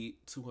me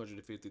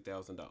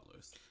 $250,000.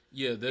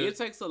 Yeah, it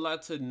takes a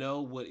lot to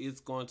know what it's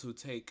going to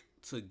take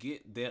to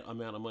get that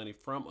amount of money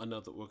from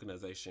another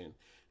organization,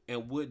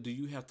 and what do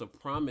you have to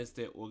promise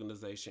that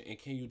organization, and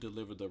can you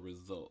deliver the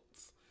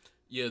results?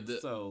 Yeah,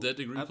 that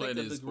degree plan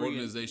is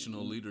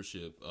organizational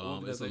leadership.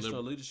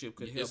 Organizational leadership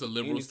could help. It's a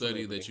liberal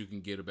study that you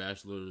can get a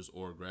bachelor's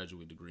or a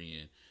graduate degree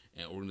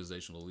in, and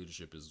organizational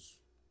leadership is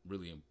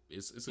really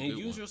it's a good one. And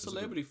use your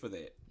celebrity for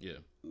that. Yeah.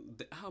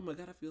 Oh my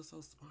God, I feel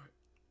so smart.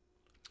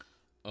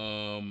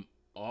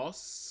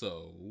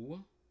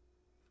 Also,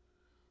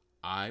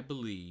 I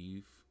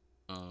believe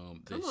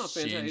that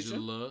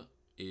Shangela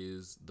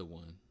is the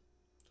one.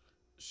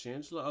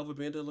 Shangela over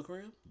Ben de la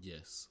Creme?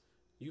 Yes.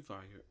 You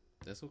fired.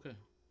 That's okay.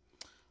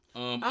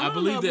 I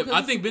believe that.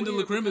 I think Ben de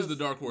la Creme is the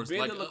dark horse.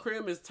 Ben de la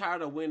Creme is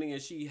tired of winning,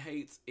 and she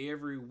hates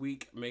every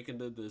week making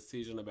the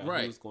decision about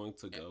who's going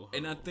to go home.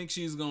 And I think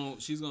she's gonna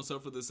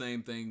suffer the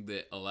same thing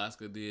that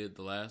Alaska did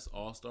the last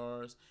All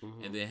Stars,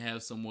 and then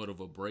have somewhat of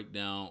a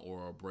breakdown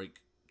or a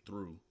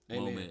breakthrough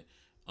moment,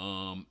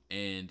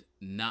 and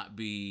not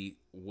be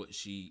what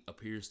she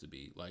appears to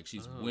be. Like,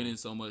 she's winning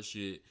so much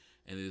shit,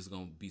 and there's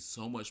gonna be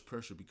so much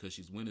pressure because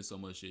she's winning so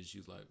much shit.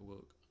 She's like,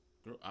 well,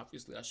 girl,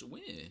 obviously I should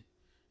win.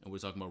 And we're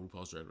talking about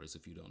RuPaul's Drag Race,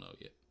 if you don't know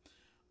yet.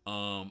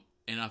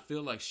 And I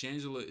feel like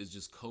Shangela is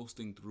just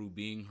coasting through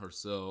being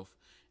herself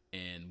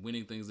and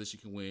winning things that she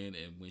can win.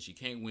 And when she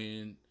can't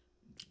win,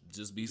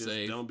 just be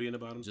safe. Don't be in the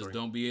bottom. Just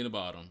don't be in the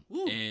bottom.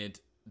 Woo. And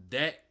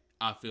that,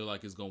 I feel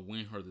like, is going to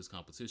win her this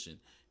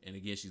competition. And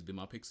again, she's been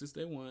my pick since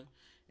day one.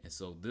 And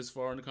so this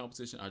far in the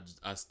competition,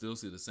 I still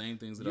see the same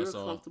things that I saw.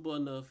 You're comfortable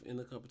enough in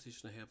the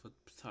competition to have a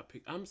top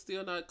pick. I'm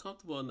still not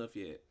comfortable enough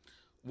yet.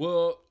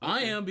 Well,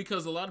 I am,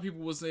 because a lot of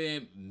people were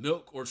saying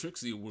Milk or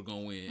Trixie were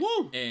going to win.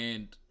 Woo!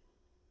 And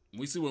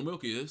we see where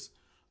Milk is.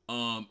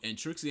 And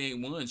Trixie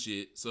ain't won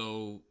shit.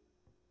 So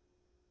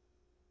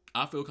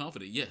I feel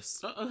confident.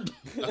 Yes.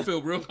 I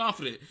feel real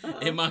confident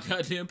in my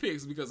goddamn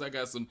picks because I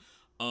got some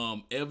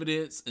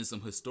evidence and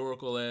some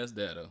historical ass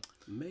data.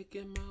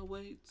 Making my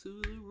way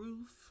to the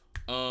roof.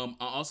 I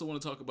also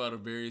want to talk about a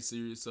very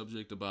serious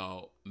subject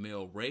about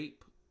male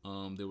rape.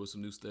 There were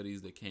some new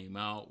studies that came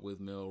out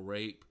with male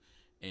rape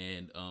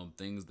and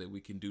things that we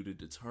can do to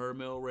deter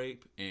male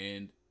rape,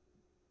 and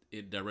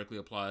it directly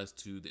applies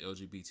to the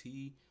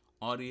LGBT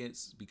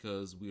audience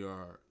because we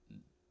are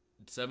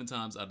 7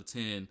 times out of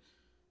 10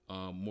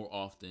 more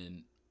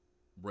often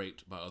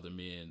raped by other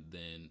men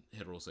than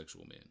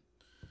heterosexual men.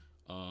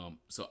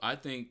 So I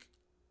think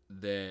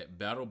that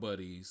Battle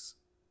Buddies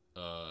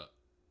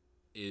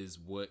is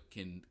what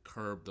can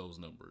curb those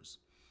numbers.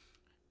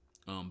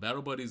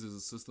 Battle Buddies is a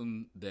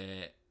system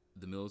that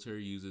the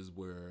military uses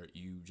where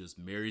you just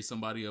marry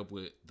somebody up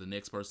with the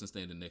next person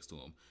standing next to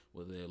them,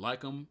 whether they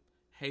like them,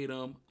 hate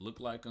them,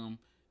 look like them,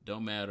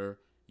 don't matter.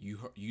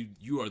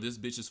 You are this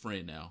bitch's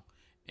friend now,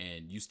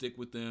 and you stick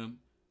with them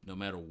no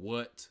matter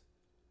what,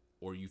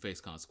 or you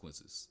face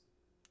consequences.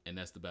 And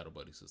that's the Battle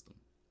Buddy system.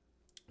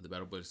 The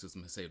Battle Buddy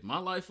system has saved my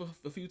life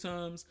a few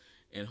times,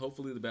 and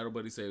hopefully the Battle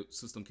Buddy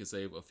system can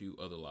save a few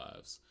other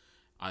lives.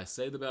 I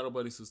say the Battle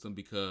Buddy system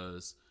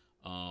because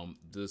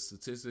the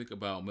statistic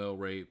about male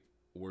rape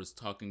was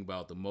talking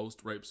about the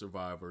most rape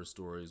survivor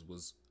stories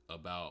was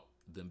about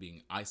them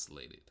being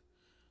isolated.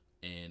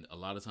 And a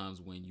lot of times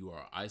when you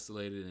are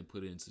isolated and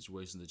put in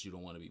situations that you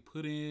don't want to be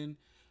put in,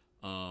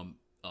 a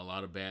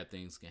lot of bad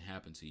things can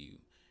happen to you.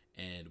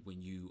 And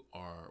when you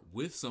are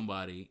with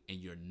somebody and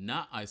you're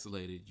not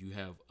isolated, you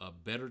have a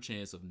better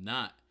chance of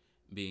not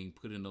being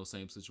put in those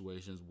same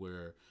situations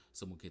where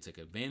someone can take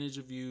advantage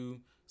of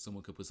you,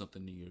 someone could put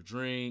something in your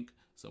drink,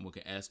 someone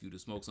can ask you to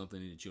smoke something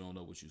that you don't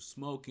know what you're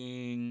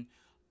smoking,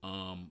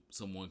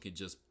 someone can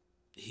just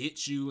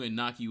hit you and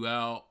knock you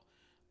out,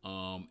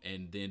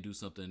 and then do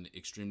something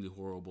extremely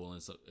horrible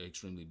and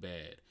extremely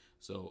bad.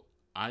 So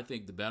I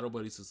think the Battle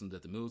Buddy system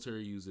that the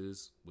military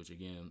uses, which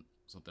again,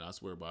 something I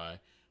swear by,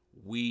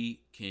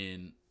 we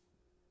can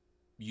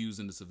use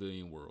in the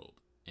civilian world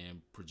and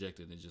project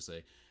it and just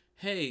say,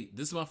 hey,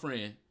 this is my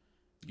friend.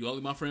 You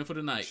only my friend for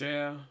the night.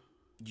 Yeah.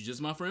 You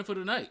just my friend for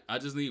the night. I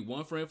just need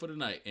one friend for the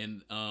night.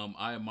 And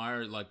I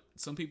admire like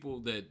some people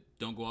that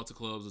don't go out to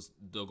clubs,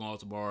 don't go out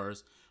to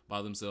bars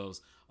by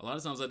themselves. A lot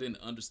of times I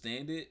didn't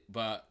understand it,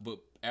 but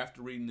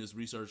after reading this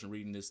research and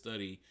reading this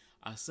study,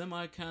 I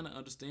semi kind of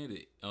understand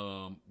it.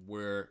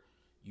 Where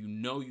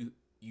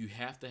you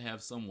have to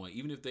have someone,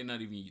 even if they're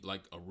not even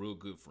like a real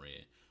good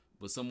friend,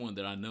 but someone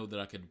that I know that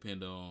I can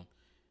depend on.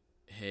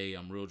 Hey,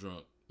 I'm real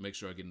drunk. Make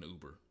sure I get an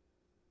Uber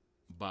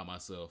by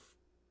myself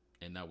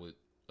and not with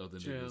other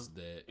niggas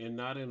that. And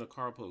not in a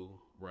carpool.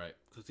 Right.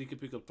 Because he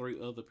could pick up 3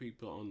 other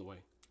people on the way.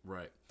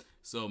 Right.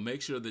 So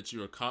make sure that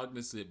you're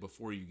cognizant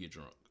before you get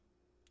drunk.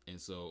 And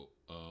so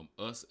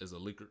us as a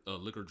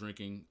liquor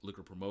drinking,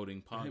 liquor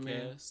promoting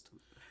podcast,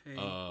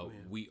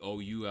 we owe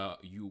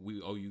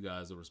you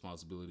guys a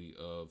responsibility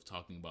of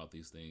talking about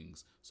these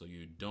things so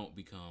you don't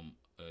become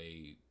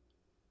a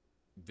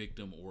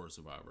victim or a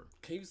survivor.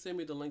 Can you send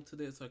me the link to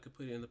this so I could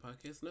put it in the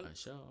podcast notes? I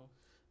shall.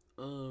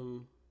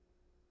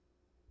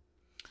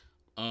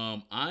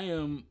 I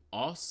am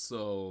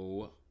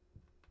also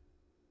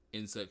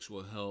in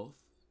sexual health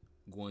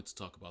going to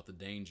talk about the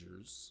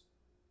dangers,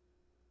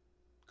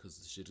 because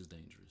the shit is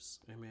dangerous.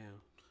 Amen.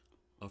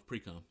 Of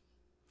pre-com.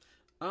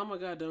 Oh my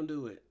God, don't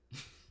do it.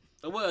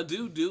 Well,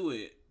 do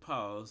it.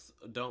 Pause.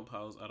 Don't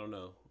pause. I don't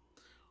know.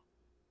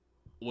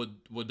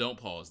 Well, don't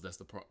pause. That's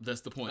the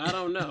point. I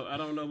don't know. I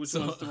don't know which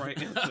one's the right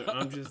answer.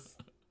 I'm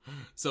just.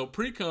 So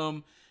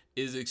pre-com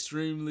is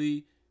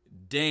extremely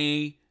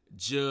dangerous.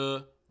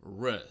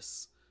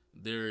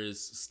 There's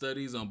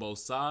studies on both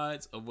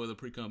sides of whether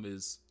pre-com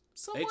is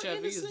somewhat HIV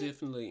innocent. is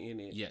definitely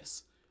in it.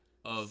 Yes.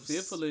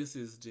 Syphilis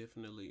is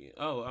definitely in.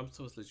 Oh, I'm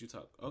supposed to let you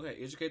talk. Okay,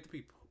 educate the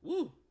people.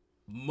 Woo.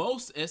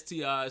 Most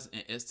STIs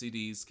and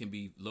STDs can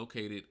be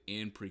located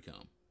in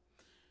pre-com.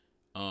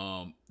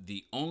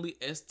 The only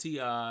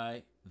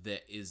STI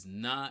that is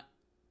not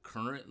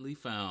currently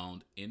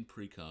found in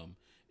pre-com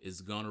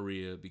is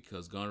gonorrhea,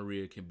 because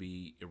gonorrhea can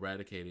be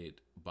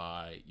eradicated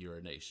by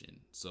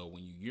urination. So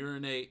when you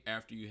urinate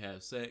after you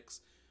have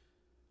sex,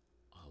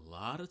 a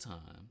lot of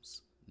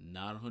times,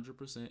 not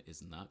 100%,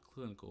 it's not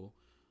clinical,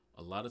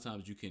 a lot of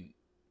times you can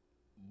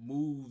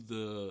move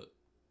the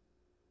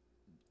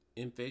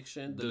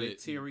infection,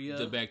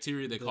 the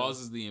bacteria that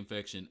causes the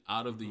infection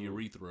out of the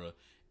urethra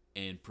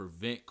and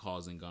prevent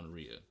causing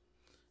gonorrhea.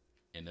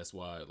 And that's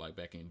why, like,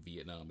 back in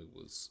Vietnam, it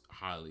was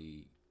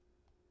highly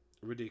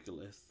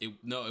ridiculous. It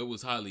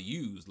was highly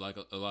used. Like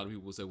a lot of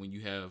people say, when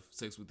you have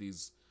sex with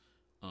these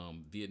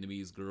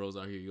Vietnamese girls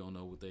out here, you don't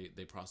know what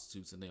they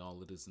prostitutes and they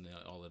all of this and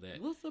all of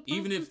that.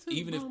 Even if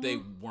they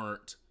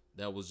weren't,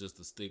 that was just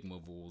the stigma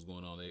of what was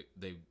going on.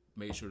 They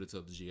made sure to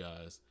tell the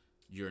GIs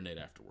urinate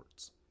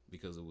afterwards,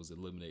 because it was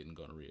eliminating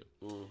gonorrhea.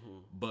 Mm-hmm.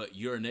 But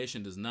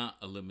urination does not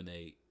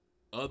eliminate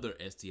other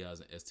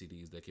STIs and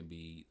STDs that can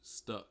be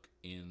stuck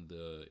in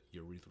the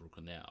urethral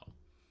canal.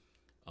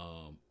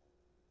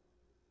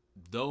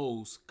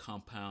 Those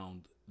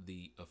compound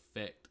the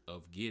effect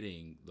of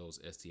getting those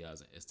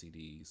STIs and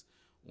STDs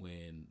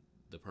when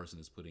the person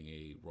is putting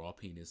a raw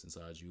penis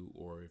inside you,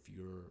 or if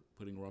you're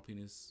putting a raw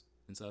penis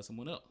inside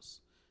someone else.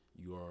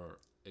 You are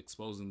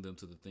exposing them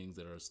to the things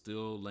that are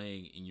still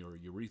laying in your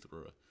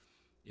urethra.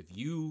 If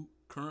you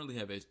currently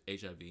have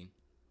HIV,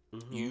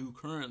 you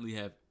currently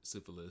have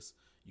syphilis,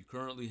 you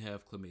currently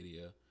have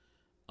chlamydia,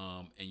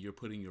 and you're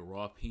putting your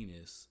raw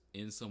penis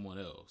in someone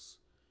else,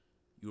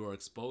 you are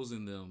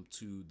exposing them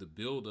to the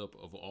buildup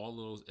of all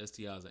those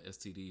STIs and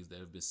STDs that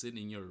have been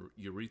sitting in your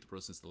urethra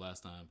since the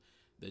last time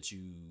that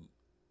you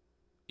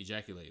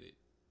ejaculated.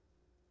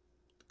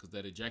 Because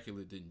that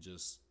ejaculate it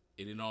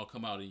didn't all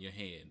come out in your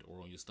hand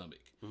or on your stomach.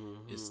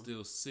 It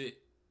still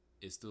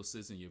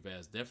sits in your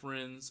vas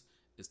deferens,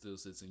 it still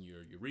sits in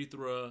your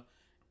urethra,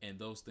 and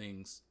those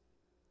things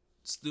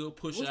still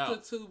push out.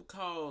 What's the tube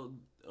called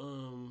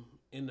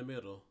in the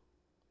middle?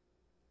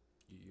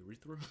 Your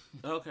urethra?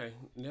 Okay,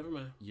 never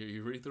mind. Your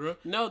urethra?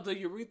 No, the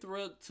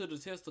urethra to the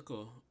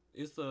testicle.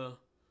 It's the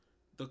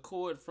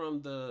cord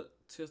from the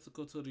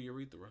testicle to the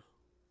urethra.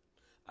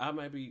 I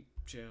might be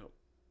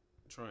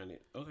trying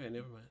it. Okay,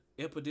 never mind.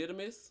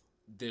 Epididymis?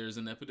 There's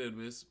an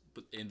epididymis,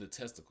 but in the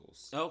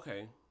testicles.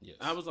 Okay. Yes.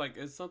 I was like,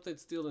 is something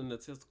still in the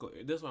testicle?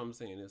 That's what I'm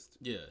saying. In the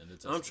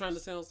testicles. I'm trying to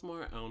sound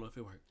smart. I don't know if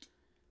it worked.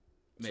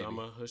 Maybe. So I'm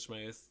going to hush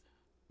my ass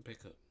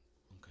back up.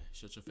 Okay,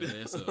 shut your fat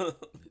ass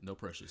up. No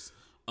precious.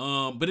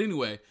 But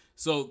anyway,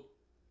 so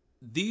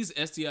these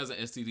STIs and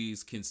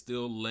STDs can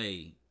still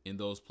lay in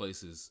those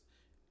places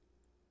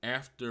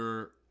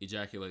after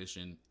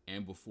ejaculation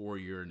and before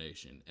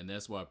urination. And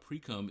that's why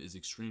pre-cum is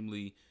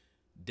extremely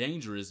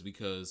dangerous,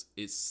 because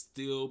it's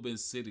still been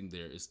sitting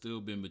there. It's still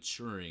been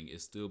maturing.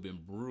 It's still been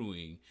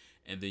brewing.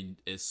 And then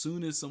as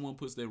soon as someone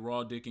puts their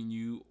raw dick in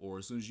you, or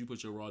as soon as you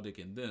put your raw dick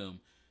in them,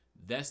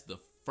 that's the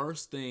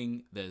first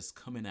thing that's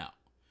coming out.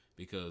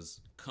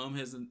 Because cum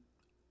hasn't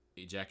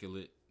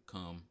ejaculate,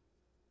 cum.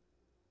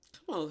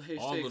 Come on,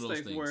 all of those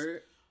safe things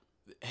word.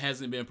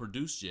 Hasn't been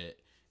produced yet.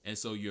 And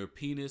so your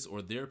penis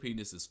or their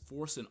penis is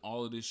forcing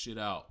all of this shit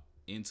out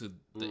into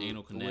the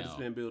anal canal. What it's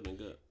been building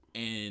up.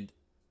 And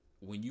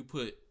when you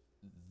put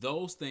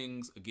those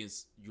things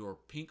against your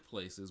pink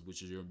places,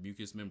 which is your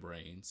mucous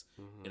membranes,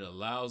 it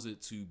allows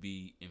it to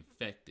be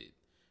infected.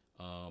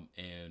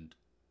 And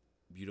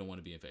you don't want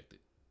to be infected.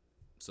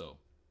 So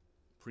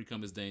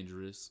pre-cum is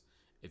dangerous.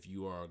 If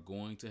you are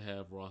going to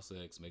have raw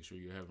sex, make sure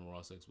you're having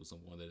raw sex with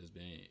someone that has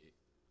been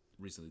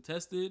recently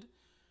tested,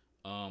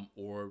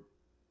 or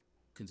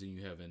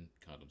continue having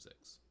condom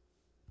sex.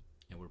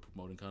 And we're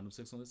promoting condom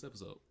sex on this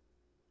episode.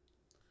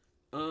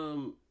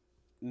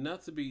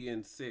 Not to be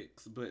in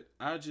sex, but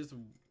I just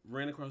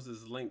ran across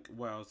this link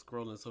while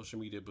scrolling social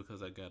media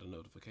because I got a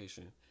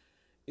notification.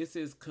 It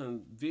says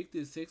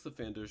convicted sex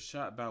offender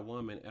shot by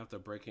woman after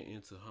breaking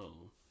into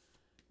home.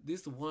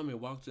 This woman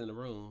walked in the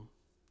room,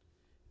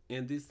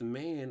 and this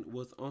man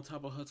was on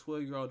top of her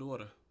 12-year-old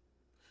daughter.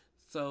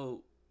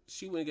 So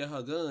she went and got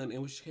her gun,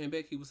 and when she came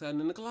back, he was hiding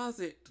in the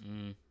closet.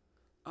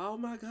 Oh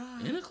my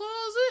God. In the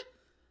closet?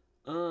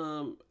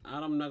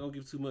 I'm not gonna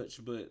give too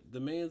much, but the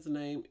man's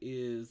name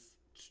is,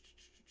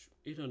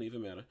 it don't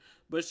even matter.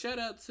 But shout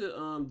out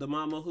to the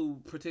mama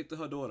who protected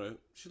her daughter.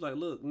 She's like,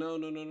 look,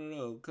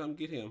 no, come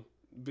get him.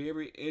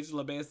 Very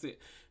Angela Bassett.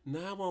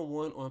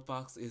 911 on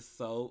Fox is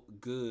so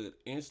good.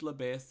 Angela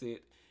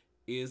Bassett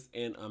is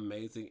an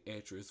amazing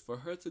actress. For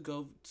her to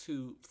go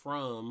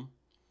from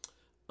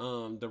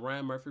the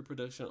Ryan Murphy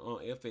production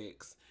on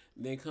FX,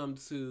 then come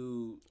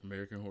to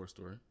American Horror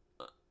Story.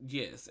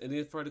 Yes, and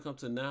then for her to come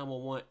to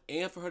 911,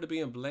 and for her to be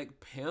in Black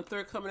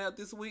Panther coming out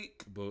this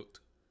week. Booked.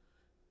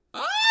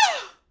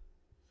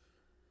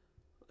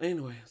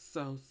 Anyway,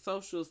 so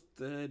social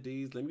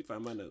studies. Let me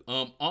find my notes.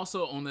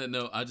 Also on that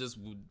note, I just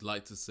would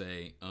like to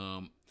say,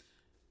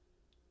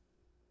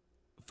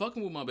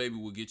 fucking with my baby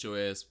will get your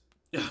ass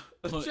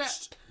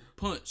punched.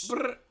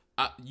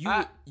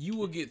 You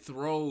will get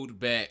thrown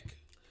back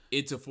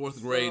into fourth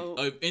grade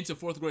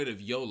of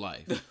your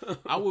life.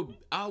 I will.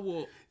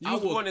 You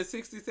was born in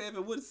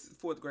 1967. What's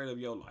fourth grade of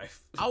your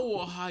life? I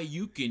will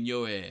Hayukin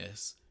your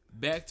ass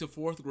back to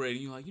fourth grade,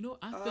 and you're like,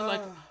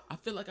 I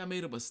feel like I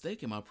made a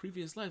mistake in my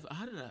previous life.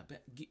 How did I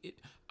get it?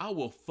 I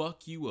will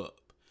fuck you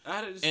up.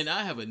 And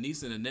I have a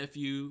niece and a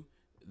nephew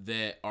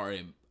that are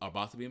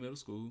about to be in middle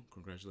school.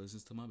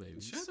 Congratulations to my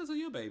babies. Shout out to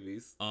your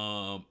babies.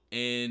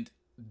 And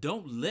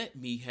don't let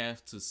me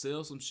have to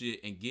sell some shit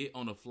and get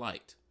on a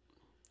flight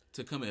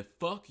to come and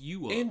fuck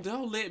you up. And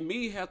don't let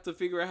me have to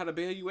figure out how to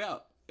bail you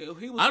out.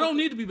 I don't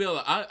need to be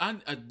bailed out.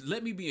 I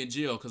let me be in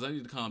jail because I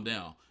need to calm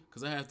down.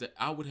 Because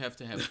I would have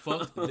to have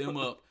fucked them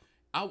up.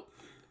 I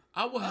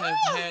would have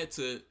had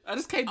to. I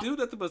just can't do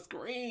nothing but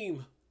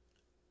scream.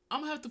 I'm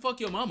gonna have to fuck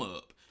your mama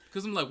up.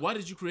 Because I'm like, why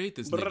did you create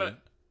this nigga?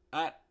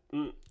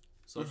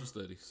 Social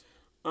studies.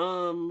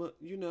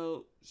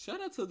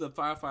 Shout out to the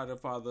firefighter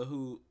father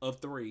who of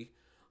three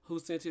who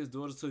sent his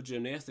daughter to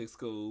gymnastics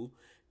school,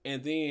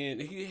 and then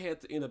he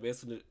had to end up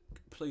asking,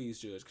 "Please,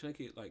 judge, can I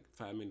get like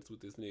 5 minutes with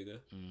this nigga,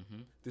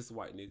 this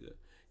white nigga?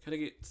 Can I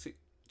get?"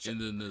 And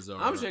then there's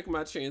our I'm shaking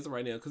my chance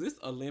right now because this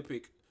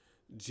Olympic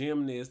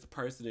gymnast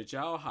person that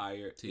y'all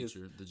hired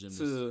teacher, the gymnast,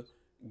 to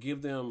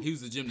give them he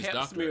was the gymnast pap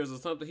doctor. smears or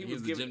something. He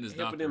was the giving, gymnast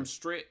helping doctor. them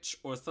stretch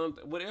or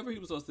something, whatever he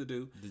was supposed to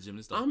do. The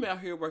gymnast doctor. I'm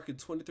out here working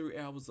 23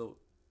 hours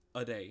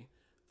a day.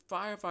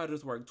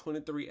 Firefighters work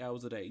 23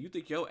 hours a day. You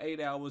think your 8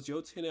 hours,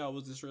 your 10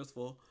 hours is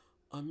stressful?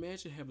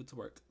 Imagine having to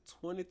work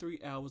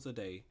 23 hours a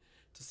day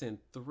to send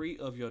 3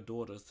 of your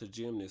daughters to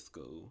gymnast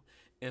school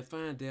and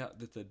find out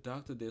that the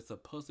doctor that's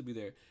supposed to be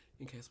there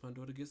in case my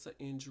daughter gets an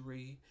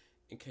injury,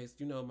 in case,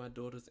 my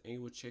daughter's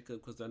annual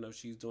checkup because I know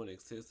she's doing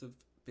excessive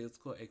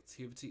physical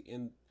activity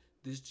in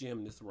this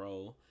gymnast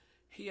role.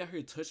 He out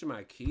here touching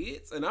my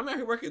kids and I'm out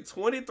here working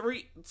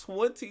 23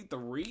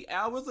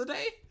 hours a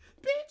day?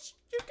 Bitch,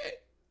 you can't.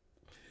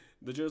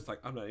 The judge's like,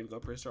 I'm not even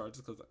gonna press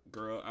charges because,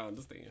 girl, I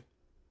understand.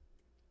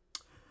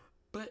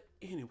 But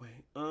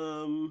anyway,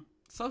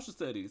 social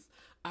studies.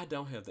 I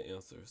don't have the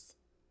answers.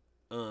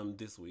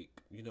 This week,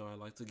 I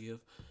like to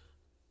give,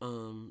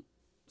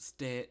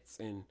 stats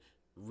and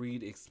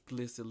read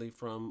explicitly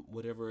from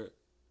whatever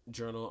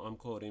journal I'm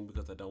quoting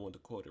because I don't want to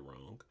quote it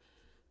wrong.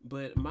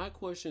 But my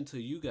question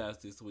to you guys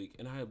this week,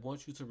 and I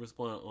want you to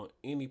respond on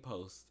any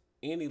post,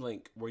 any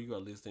link where you are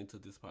listening to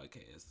this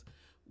podcast.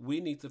 We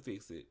need to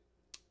fix it.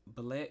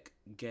 Black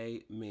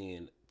gay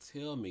men,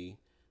 tell me,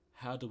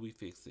 how do we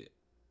fix it?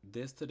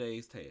 That's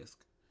today's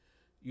task.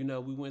 We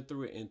went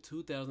through it in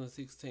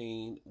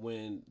 2016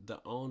 when the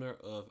owner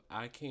of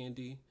Eye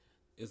Candy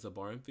is a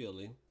bar in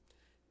Philly.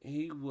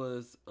 He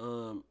was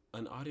an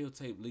audio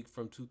tape leak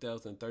from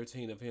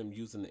 2013 of him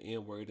using the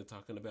N word and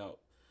talking about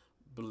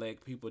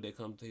black people that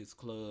come to his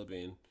club,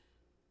 and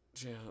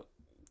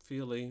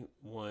Philly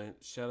won.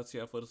 Shout out to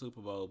y'all for the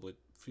Super Bowl, but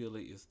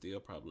Philly is still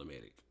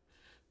problematic.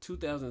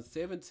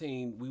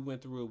 2017, we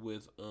went through it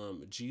with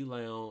G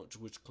Lounge,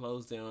 which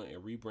closed down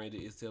and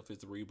rebranded itself as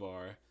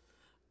Rebar.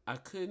 I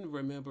couldn't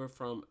remember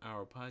from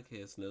our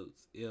podcast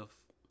notes if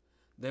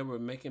they were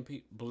making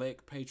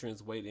black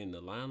patrons wait in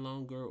the line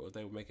longer, or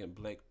they were making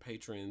black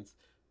patrons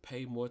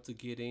pay more to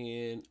get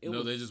in.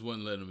 They just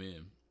wouldn't let them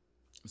in.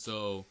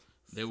 So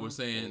they were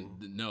saying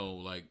no,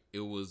 like it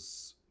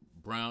was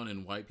brown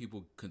and white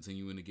people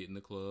continuing to get in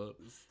the club,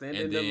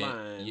 standing in the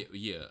line.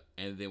 Yeah,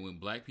 and then when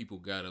black people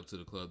got up to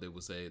the club, they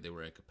would say they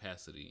were at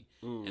capacity,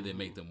 and then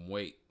make them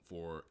wait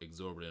for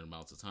exorbitant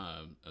amounts of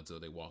time until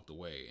they walked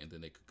away, and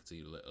then they could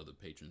continue to let other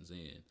patrons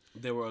in.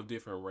 They were of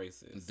different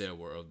races.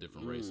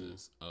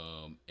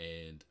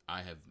 And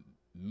I have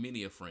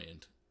many a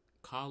friend,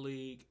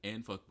 colleague,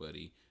 and fuck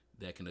buddy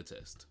that can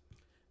attest.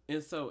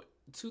 And so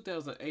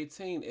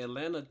 2018,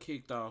 Atlanta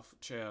kicked off,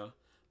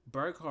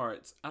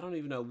 Burkhart's. I don't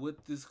even know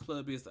what this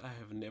club is. I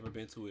have never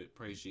been to it.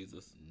 Praise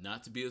Jesus.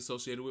 Not to be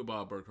associated with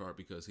Bob Burkhart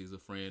because he's a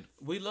friend.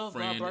 We love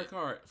Bob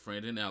Burkhart.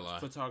 Friend and ally.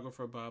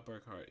 Photographer Bob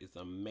Burkhart is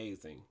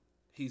amazing.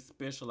 He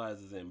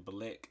specializes in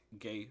black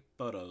gay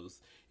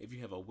photos. If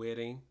you have a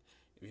wedding,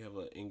 if you have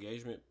an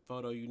engagement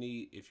photo you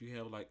need, if you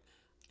have I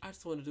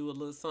just want to do a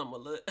little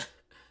something,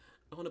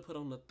 I want to put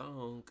on the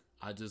thong.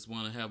 I just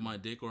want to have my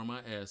dick or my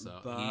ass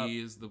out. Bob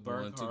he is the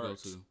one to go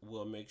to.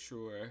 Will make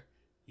sure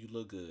you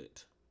look good.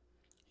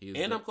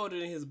 I'm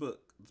quoted in his book,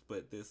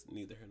 but this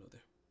neither here nor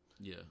there.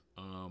 Yeah.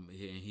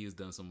 He has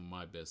done some of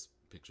my best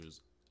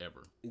pictures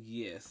ever.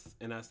 Yes,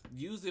 and I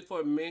used it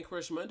for Man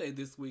Crush Monday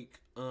this week.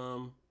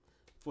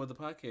 For the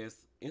podcast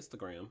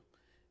Instagram,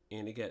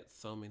 and it got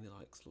so many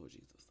likes, Lord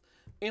Jesus.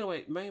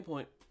 Anyway, main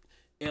point,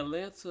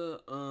 Atlanta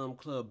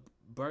club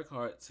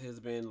Burkhart's has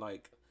been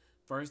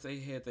first they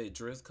had their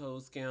dress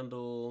code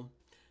scandal,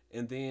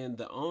 and then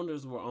the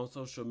owners were on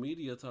social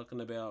media talking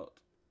about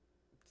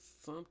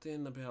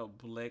something about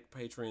black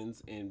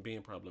patrons and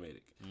being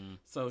problematic.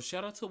 So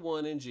shout out to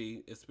One and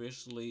G,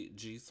 especially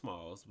G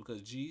Smalls,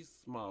 because G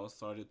Smalls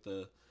started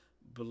the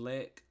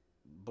black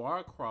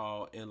bar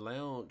crawl and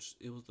lounge.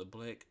 It was the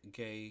black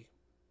gay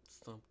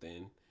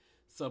something,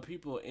 so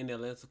people in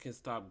Atlanta can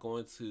stop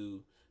going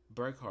to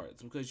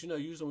Burkhart's, because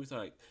usually we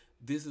say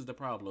this is the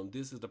problem,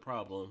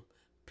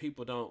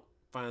 people don't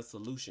find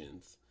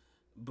solutions,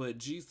 but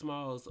G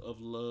Smalls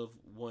of Love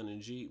One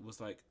and G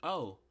was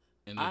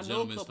and the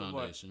Gentleman's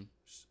Foundation.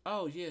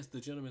 Oh yes, the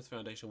Gentleman's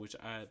Foundation, which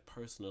I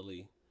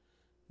personally,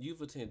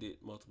 you've attended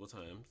multiple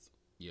times.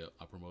 Yeah,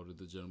 I promoted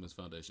the Gentleman's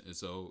Foundation. And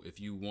so if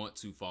you want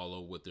to follow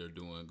what they're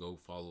doing, go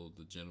follow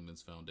the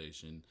Gentleman's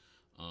Foundation.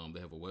 They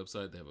have a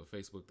website, they have a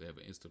Facebook, they have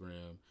an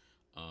Instagram,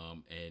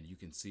 and you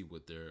can see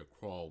what their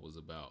crawl was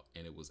about.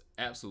 And it was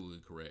absolutely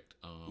correct.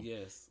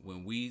 Yes.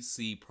 When we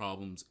see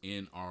problems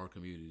in our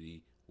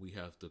community, we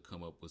have to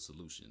come up with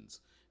solutions.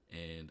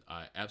 And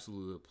I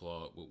absolutely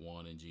applaud what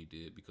Juan and G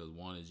did, because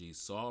Juan and G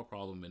saw a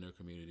problem in their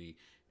community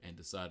and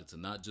decided to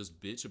not just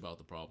bitch about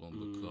the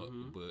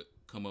problem, but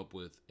come up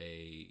with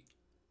a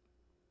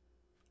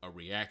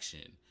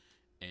reaction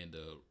and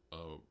a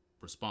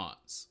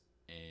response,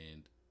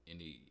 and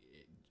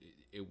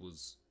it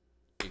was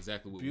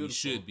exactly what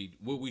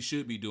Beautiful. we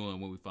should be doing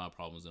when we find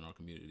problems in our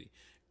community.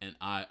 And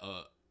I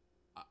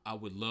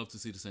would love to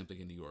see the same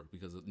thing in New York,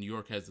 because New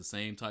York has the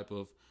same type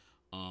of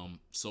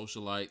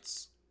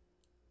socialites,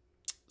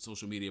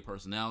 social media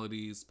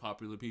personalities,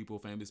 popular people,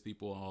 famous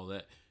people, all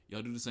that.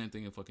 Y'all do the same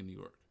thing in fucking New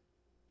York.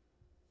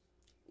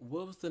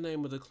 What was the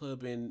name of the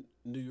club in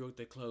New York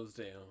that closed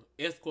down?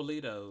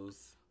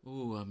 Esquilitos.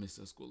 Ooh, I miss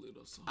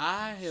Esquilitos so much.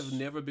 I have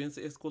never been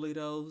to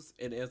Esquilitos,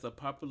 and as a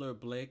popular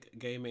black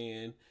gay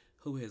man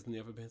who has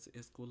never been to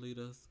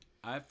Esquilitos,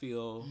 I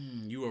feel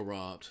You were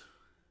robbed.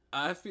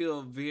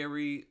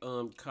 very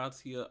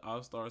Katia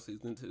All Star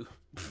Season 2.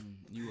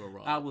 You were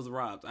robbed. I was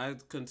robbed. I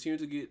continue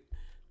to get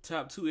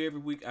top 2 every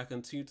week. I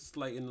continue to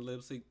slay in the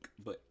lip sync,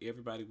 but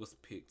everybody was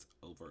picked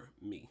over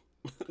me.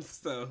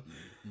 So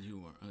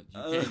you were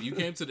you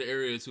came to the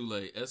area too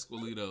late.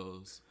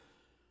 Esquilitos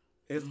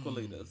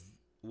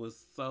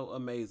was so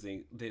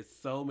amazing that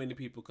so many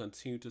people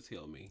continue to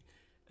tell me,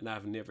 and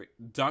I've never.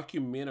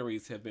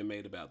 Documentaries have been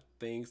made about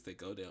things that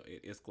go down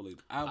at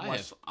Esquilitos. I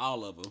watched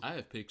all of them. I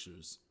have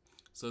pictures.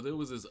 So there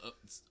was this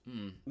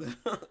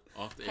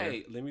off the air.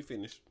 Hey, let me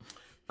finish.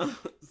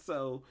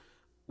 So,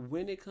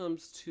 when it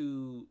comes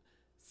to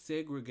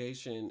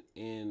segregation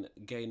in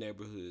gay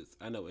neighborhoods,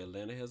 I know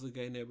Atlanta has a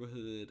gay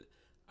neighborhood.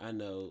 I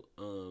know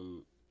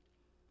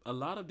a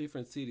lot of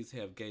different cities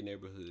have gay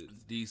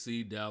neighborhoods.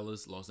 DC,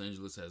 Dallas, Los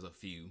Angeles has a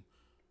few.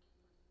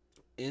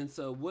 And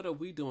so, what are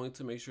we doing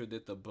to make sure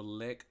that the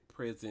black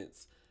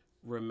presence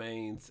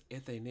remains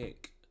at their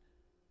neck?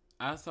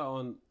 I saw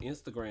on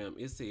Instagram,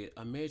 it said,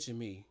 imagine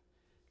me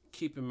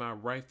keeping my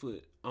right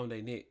foot on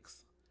their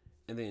necks,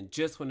 and then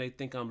just when they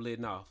think I'm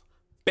letting off,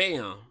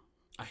 bam,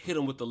 I hit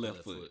them with the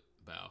left foot.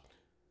 Bow.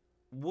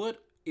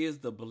 What is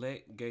the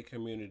black gay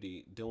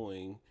community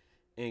doing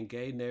in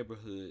gay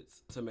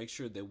neighborhoods to make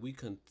sure that we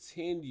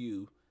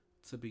continue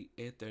to be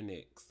at their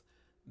necks?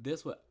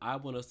 That's what I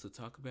want us to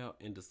talk about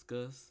and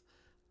discuss.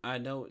 I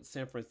know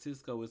San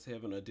Francisco is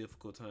having a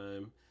difficult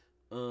time.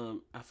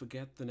 I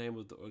forget the name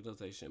of the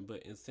organization,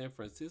 but in San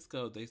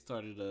Francisco, they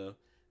started a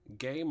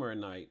gamer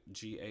night,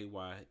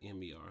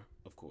 GAYMER,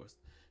 of course,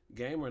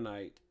 gamer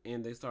night,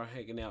 and they start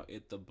hanging out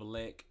at the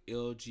black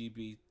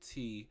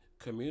LGBT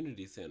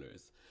community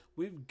centers.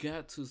 We've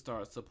got to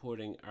start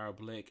supporting our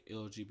black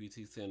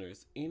LGBT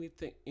centers.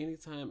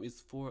 Anytime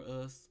it's for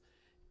us,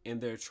 and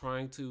they're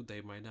trying to,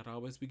 they might not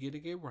always be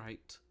getting it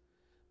right,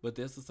 but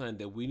that's a sign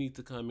that we need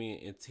to come in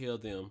and tell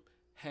them,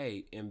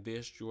 hey,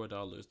 invest your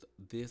dollars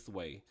this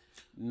way,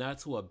 not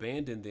to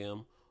abandon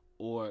them,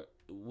 or,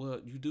 well,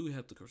 you do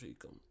have to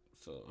critique them.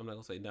 So I'm not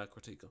going to say not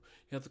critique them.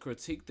 You have to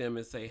critique them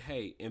and say,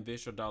 hey,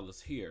 invest your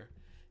dollars here.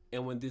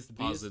 And when this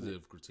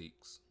positive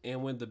critiques.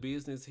 And when the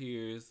business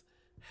hears,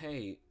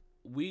 hey,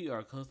 we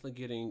are constantly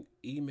getting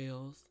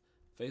emails,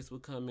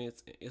 Facebook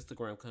comments, and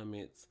Instagram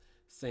comments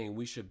saying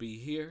we should be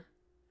here,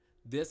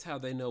 that's how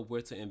they know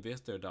where to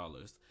invest their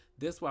dollars.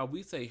 That's why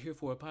we say Here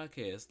for a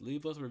Podcast.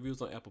 Leave us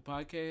reviews on Apple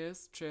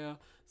Podcasts,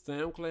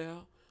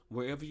 SoundCloud,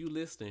 wherever you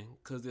listening.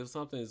 Because if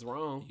something is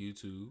wrong,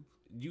 YouTube,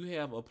 you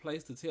have a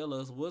place to tell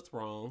us what's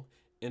wrong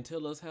and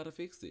tell us how to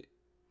fix it.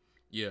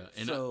 Yeah,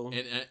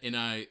 and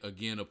I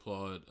again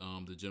applaud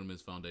the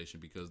Gentlemen's Foundation,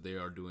 because they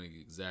are doing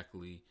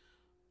exactly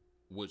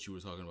what you were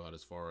talking about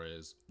as far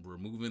as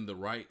removing the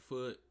right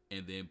foot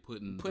and then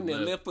putting the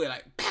left foot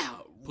like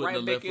pow,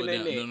 right back in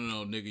their neck.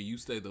 No, nigga, you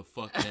stay the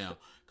fuck down,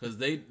 because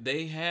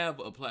they have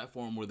a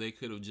platform where they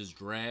could have just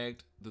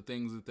dragged the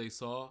things that they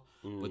saw,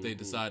 but they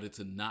decided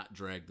to not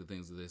drag the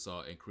things that they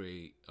saw and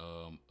create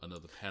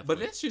another pathway. But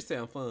that shit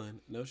sound fun.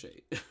 No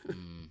shade.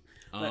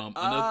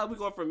 We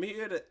go from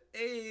here to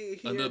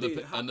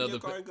another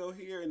car and go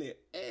here and then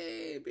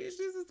hey bitch,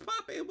 this is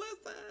popping.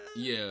 What's up?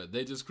 Yeah,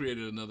 they just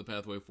created another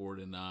pathway forward,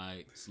 and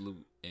I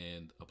salute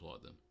and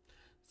applaud them.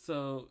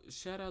 So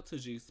shout out to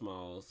G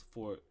Smalls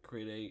for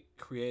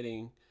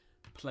creating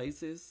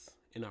places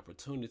and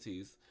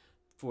opportunities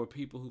for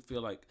people who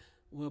feel like,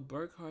 well,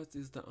 Burkhart's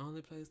is the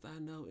only place I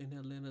know in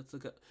Atlanta to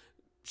go.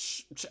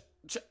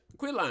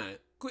 Quit lying.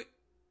 Quit.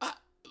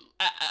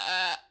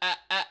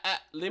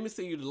 Let me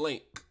send you the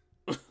link.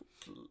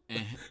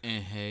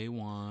 and hey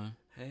Juan.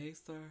 Hey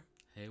sir.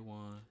 Hey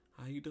Juan.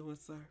 How you doing,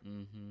 sir?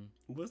 Mm-hmm.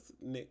 What's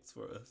next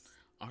for us?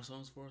 Our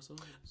songs for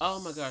ourselves. Oh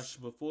my gosh!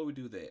 Before we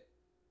do that,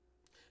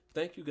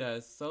 thank you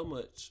guys so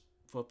much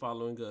for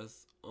following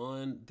us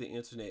on the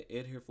internet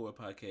at Here For It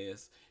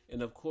Podcast,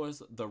 and of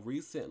course the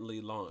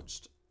recently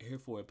launched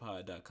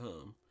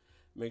HereForItPod.com.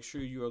 Make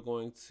sure you are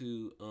going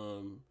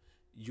to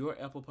your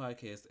Apple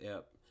Podcast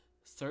app,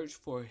 search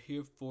for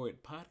Here For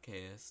It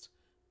Podcast,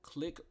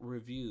 click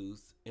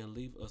reviews, and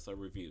leave us a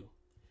review.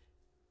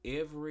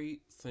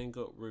 Every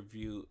single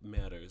review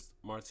matters.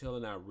 Martell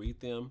and I read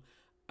them.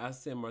 I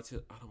said,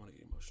 Martell, I don't want to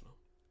get emotional.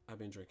 I've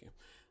been drinking.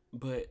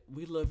 But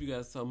we love you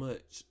guys so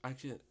much. I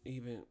can't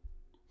even.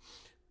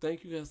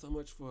 Thank you guys so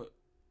much for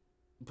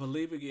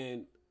believing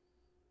in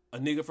a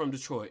nigga from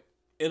Detroit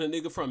and a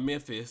nigga from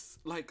Memphis.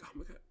 Like, oh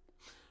my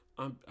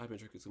God. I've been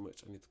drinking too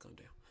much. I need to calm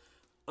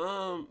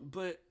down.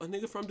 But a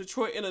nigga from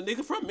Detroit and a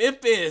nigga from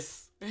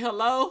Memphis.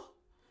 Hello?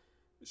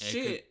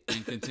 Shit.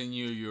 And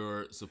continue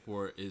your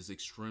support is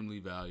extremely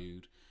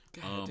valued.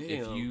 God damn.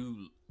 If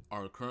you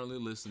are currently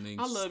listening,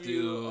 I love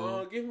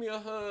you. Give me a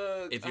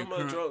hug. I'm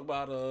a drunk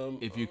bottom.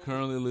 If you're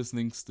currently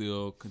listening,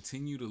 still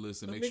continue to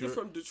listen. A nigga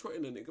from Detroit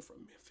and a nigga from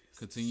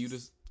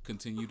Memphis.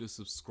 Continue to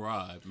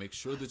subscribe. Make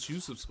sure that you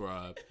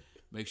subscribe.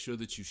 Make sure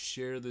that you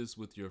share this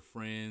with your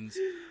friends.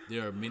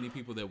 There are many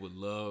people that would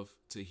love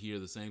to hear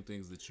the same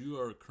things that you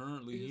are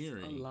currently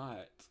hearing. It's a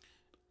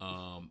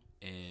lot.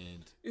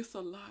 And it's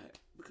a lot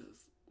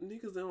because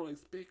niggas don't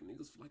expect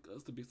niggas like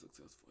us to be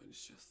successful, and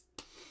it's just.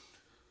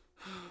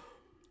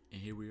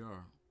 And here we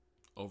are,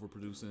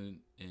 overproducing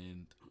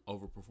and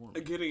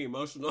overperforming. Getting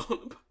emotional on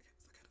the podcast.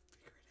 I gotta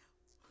figure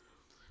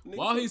it out.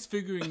 While he's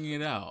figuring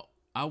it out,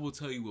 I will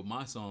tell you what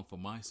my song for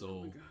my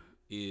soul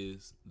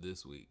is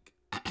this week.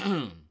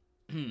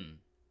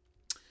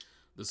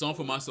 The song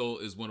for my soul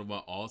is one of my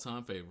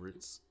all-time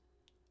favorites.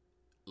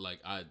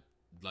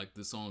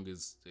 This song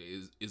is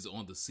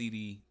on the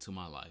CD to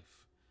my life.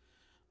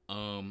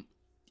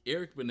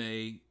 Eric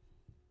Benet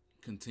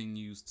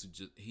continues to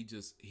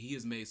he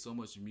has made so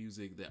much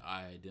music that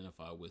I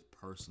identify with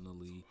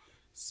personally,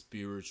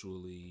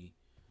 spiritually.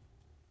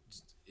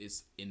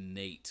 It's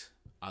innate.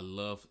 I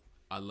love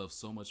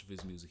so much of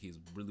his music. He's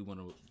really one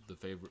of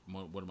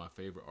my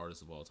favorite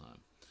artists of all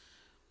time.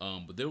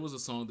 But there was a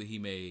song that he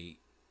made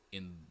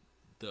in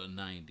the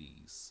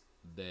 90s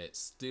that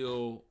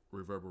still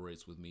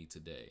reverberates with me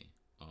today.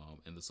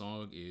 And the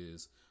song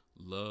is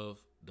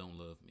Love Don't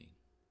Love Me.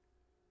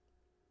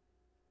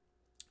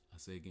 I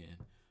say again,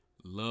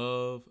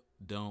 Love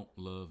Don't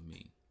Love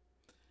Me.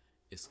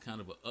 It's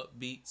kind of an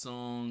upbeat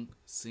song,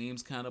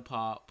 seems kind of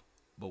pop,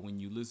 but when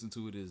you listen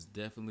to it, it's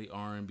definitely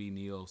R&B,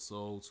 neo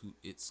soul to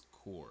its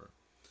core.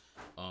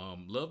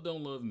 Love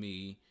Don't Love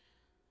Me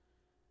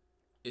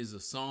is a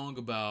song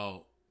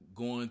about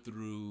going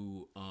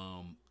through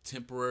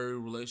temporary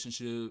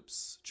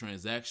relationships,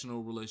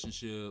 transactional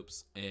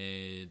relationships,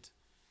 and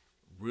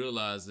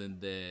realizing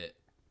that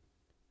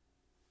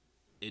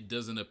it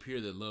doesn't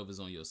appear that love is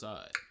on your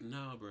side.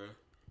 Nah, bro.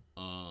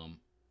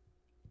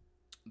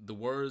 The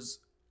words,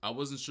 I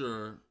wasn't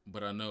sure,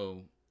 but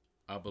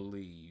I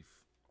believe.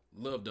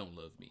 Love don't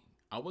love me.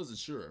 I wasn't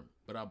sure,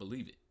 but I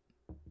believe it.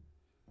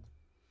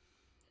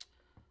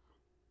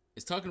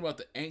 It's talking about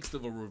the angst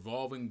of a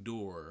revolving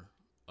door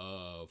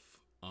of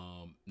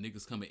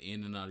niggas coming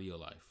in and out of your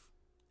life.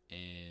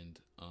 And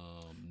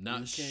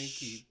not you can't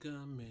keep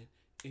coming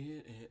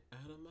in and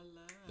out of my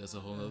life. That's a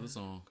whole other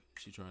song.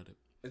 She tried it.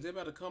 Is it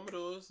about the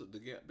Commodores, the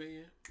Gap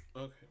Band?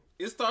 Okay.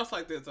 It starts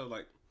like that, so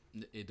like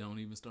it don't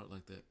even start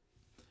like that.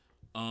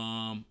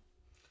 I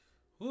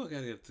gotta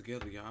get it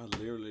together, y'all. I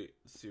literally,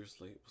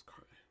 seriously, was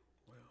crying.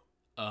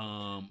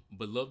 Wow.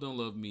 But Love Don't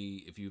Love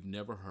Me, if you've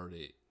never heard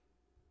it,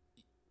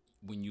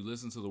 when you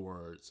listen to the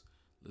words,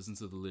 listen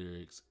to the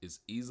lyrics, it's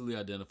easily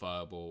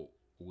identifiable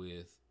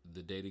with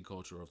the dating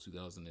culture of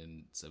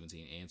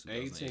 2017 and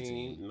 2018.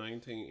 18,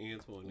 19,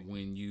 and 20.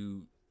 When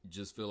you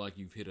just feel like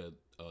you've hit a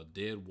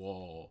dead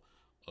wall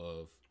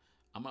of,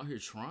 I'm out here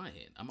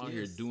trying. I'm out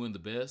here doing the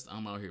best.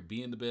 I'm out here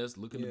being the best,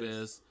 looking the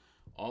best.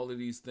 All of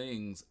these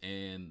things,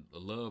 and the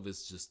love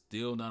is just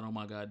still not on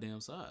my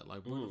goddamn side.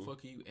 Like, where the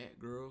fuck are you at,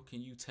 girl?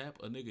 Can you tap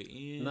a nigga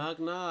in? Knock,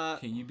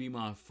 knock. Can you be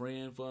my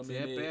friend for a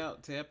minute? Tap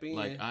out, tap in.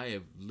 Like, I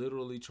have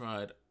literally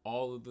tried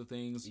all of the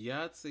things.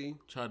 Yahtzee.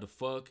 Tried to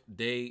fuck,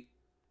 date,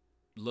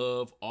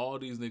 love all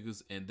these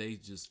niggas, and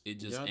it just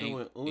Y'all ain't.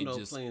 Doing Uno it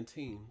just playing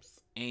teams.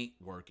 ain't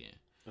working.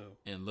 Oh.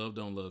 And Love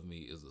Don't Love Me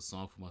is a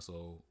song for my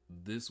soul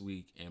this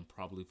week and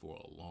probably for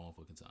a long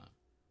fucking time.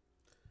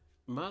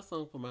 My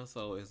song for my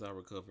soul as I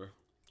recover.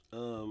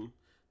 Song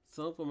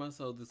for my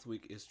soul this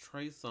week is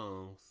Trey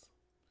Songz.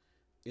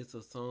 It's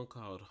a song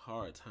called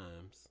Hard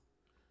Times.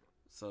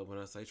 So when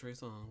I say Trey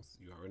Songz,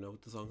 you already know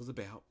what the song is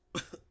about.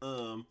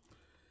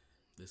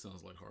 This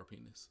sounds like hard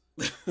penis.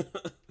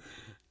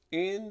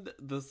 In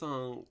the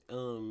song,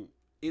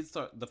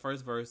 the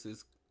first verse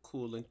is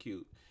cool and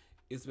cute.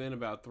 It's been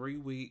about 3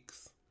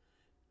 weeks.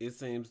 It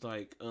seems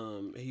like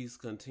he's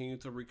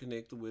continued to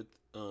reconnect with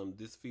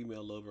this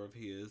female lover of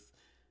his,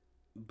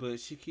 but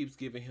she keeps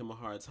giving him a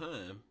hard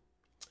time.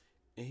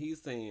 And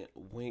he's saying,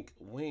 wink,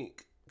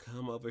 wink,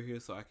 come over here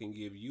so I can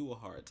give you a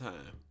hard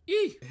time.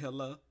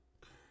 Hello?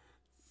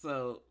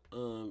 So,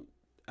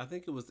 I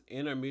think it was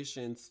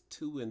intermissions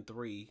 2 and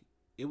 3.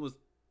 It was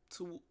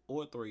 2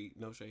 or 3,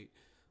 no shade.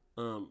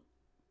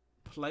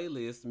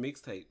 Playlist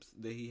mixtapes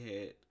that he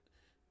had.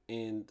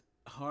 And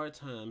Hard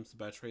Times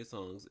by Trey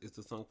Songz is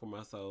the song for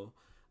my soul.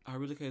 I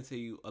really can't tell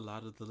you a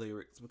lot of the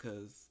lyrics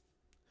because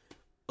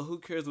who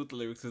cares what the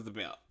lyrics is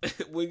about?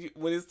 when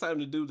it's time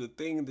to do the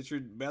thing that you're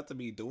about to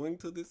be doing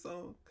to this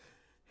song,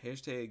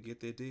 hashtag get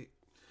that dick.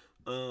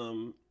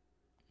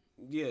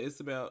 Yeah, it's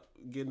about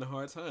getting a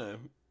hard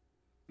time.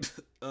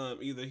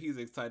 Either he's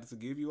excited to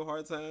give you a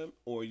hard time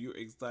or you're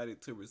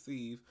excited to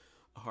receive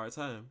a hard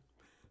time.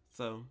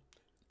 So,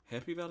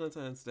 happy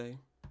Valentine's Day.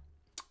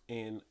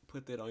 And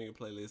put that on your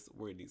playlist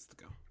where it needs to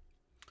go.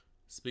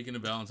 Speaking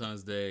of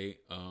Valentine's Day,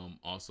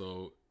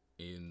 also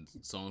in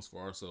Songs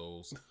for Our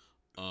Souls,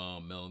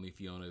 Melanie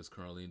Fiona is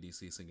currently in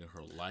DC singing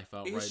her life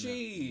out Is right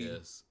she? now.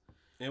 Yes.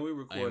 And we're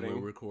recording. And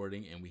we're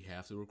recording, and we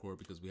have to record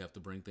because we have to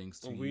bring things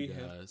to you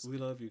guys. We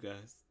love you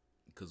guys.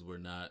 Because we're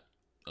not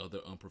other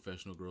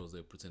unprofessional girls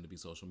that pretend to be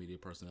social media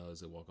personalities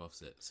that walk off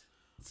sets.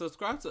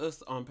 Subscribe to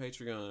us on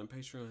Patreon,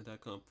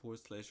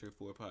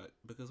 patreon.com/Here4Pod,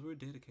 because we're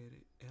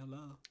dedicated.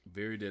 Hello.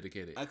 Very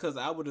dedicated. Because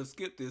I would have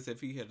skipped this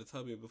if he had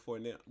told me before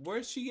now.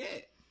 Where's she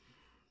at?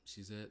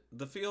 She's at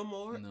the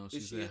Fillmore? No,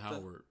 she's at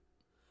Howard.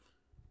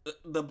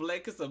 The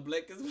blackest of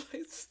blackest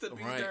places to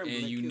be. Right,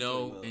 and you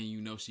know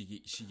she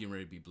getting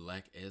ready to be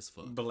black as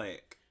fuck.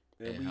 Black.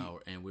 At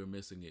Howard, and we're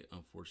missing it,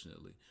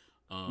 unfortunately.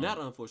 Not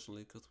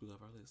unfortunately, because we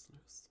love our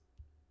listeners.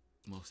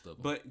 Most of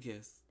them. But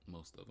yes.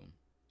 Most of them.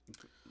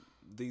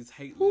 These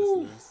hate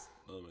listeners.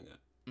 Oh my god.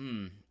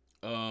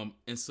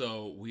 And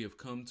so we have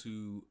come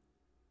to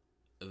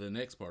the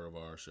next part of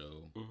our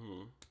show.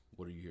 Mm-hmm.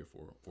 What are you here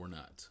for, or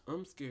not?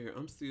 I'm scared.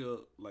 I'm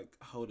still like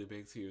holding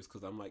back tears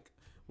because I'm like,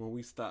 when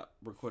we stop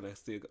recording,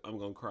 I'm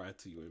gonna cry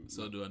to you.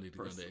 So do I need to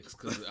go next?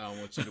 Because I don't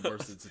want you to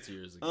burst into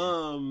tears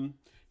again.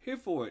 Here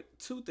for it.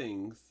 Two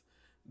things.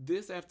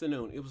 This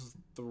afternoon, it was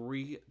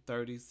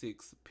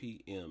 3:36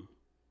 p.m.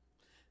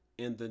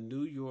 and the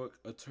New York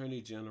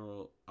Attorney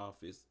General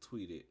office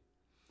tweeted,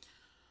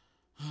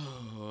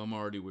 "Oh, I'm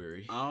already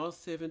weary. All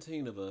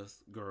 17 of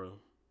us,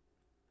 girl,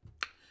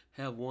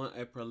 have won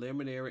a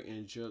preliminary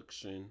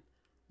injunction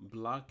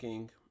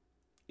blocking."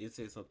 It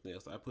said something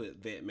else. I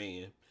put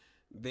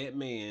that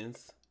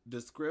man's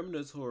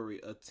discriminatory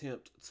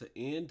attempt to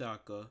end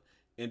DACA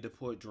and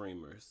deport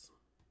dreamers.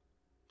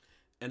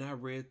 And I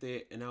read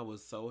that and I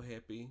was so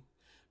happy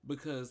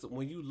because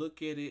when you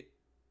look at it,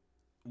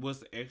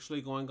 what's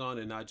actually going on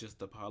and not just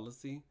the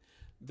policy,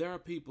 there are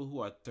people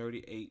who are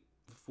 38,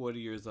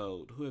 40 years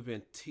old who have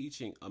been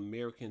teaching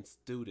American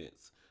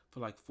students for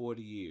like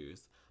 40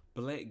 years.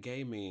 Black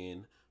gay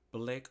men,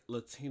 black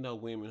Latino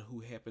women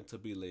who happen to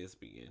be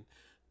lesbian,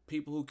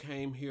 people who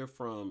came here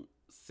from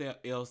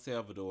El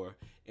Salvador,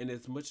 and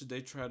as much as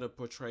they try to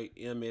portray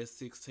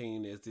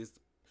MS-16 as this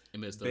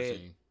MS-13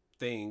 bad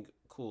thing,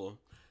 cool.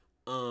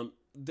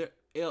 There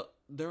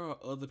are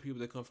other people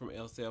that come from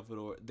El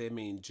Salvador that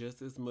mean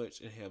just as much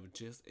and have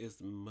just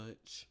as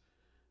much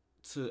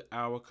to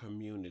our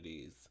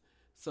communities.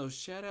 So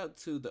shout out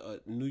to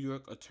the New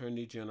York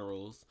Attorney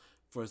Generals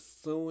for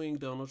suing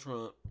Donald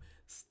Trump,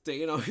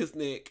 staying on his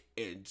neck,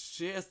 and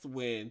just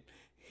when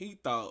he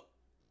thought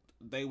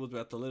they was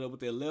about to let up with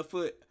their left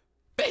foot,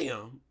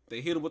 bam,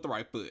 they hit him with the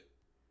right foot.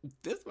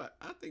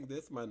 I think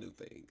that's my new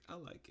thing. I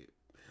like it.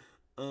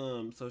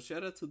 So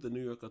shout out to the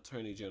New York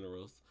Attorney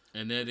Generals.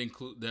 And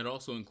that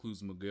also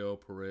includes Miguel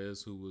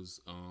Perez, who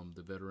was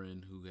the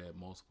veteran who had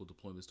multiple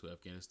deployments to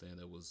Afghanistan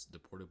that was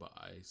deported by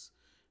ICE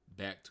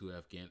back to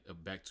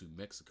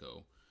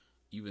Mexico,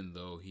 even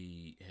though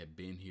he had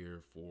been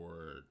here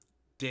for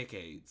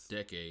decades,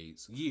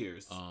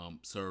 years.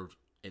 Served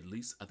at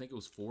least, I think it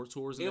was 4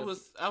 tours. I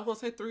was gonna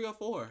say 3 or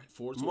 4.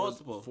 4 tours,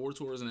 multiple 4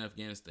 tours in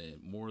Afghanistan,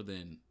 more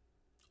than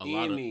a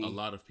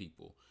lot of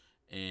people,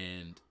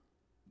 and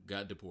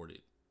got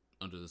deported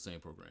under the same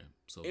program.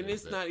 So, and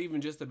it's not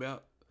even just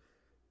about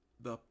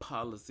the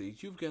policy.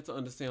 You've got to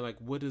understand, like,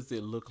 what does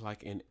it look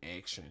like in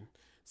action?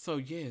 So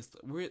yes,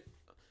 we're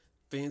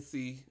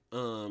fancy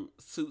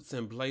suits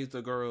and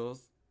blazer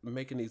girls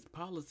making these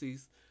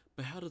policies,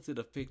 but how does it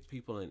affect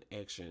people in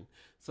action?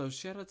 So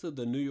shout out to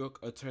the New York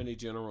Attorney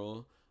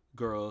General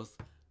girls,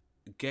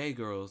 gay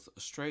girls,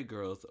 straight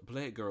girls,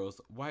 black girls,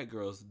 white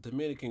girls,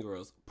 Dominican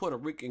girls, Puerto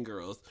Rican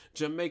girls,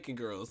 Jamaican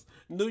girls.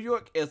 New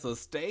York as a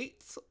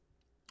state,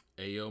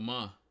 Ayo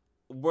ma,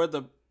 where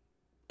the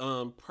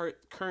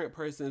current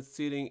person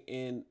sitting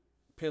in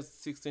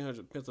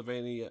 1600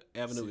 Pennsylvania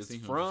Avenue is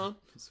from.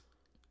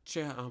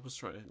 Child, I was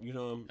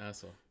trying, I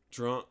saw.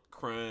 Drunk,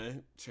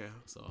 crying, child,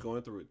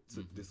 going through it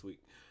this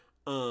week.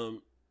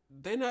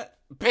 They not,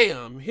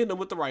 bam, hitting them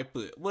with the right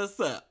foot. What's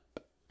up?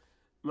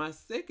 My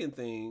second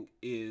thing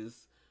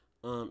is,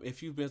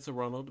 if you've been to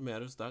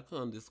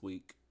RonaldMatters.com this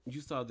week, you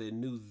saw that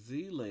New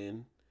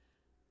Zealand,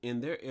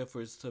 in their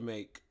efforts to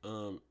make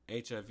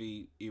HIV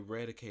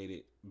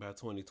eradicated by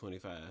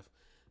 2025,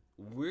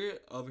 we're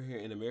over here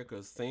in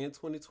America saying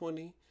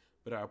 2020,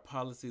 but our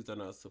policies are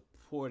not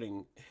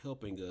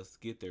helping us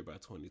get there by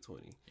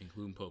 2020.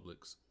 Including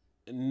Publix.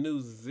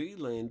 New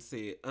Zealand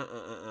said,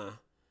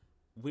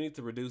 we need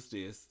to reduce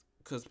this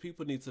because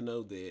people need to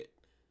know that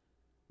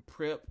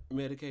PrEP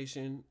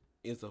medication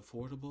is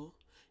affordable.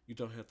 You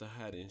don't have to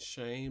hide in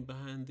shame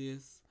behind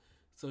this.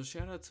 So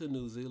shout out to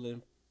New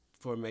Zealand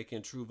for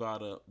making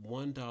Truvada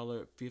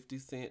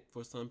 $1.50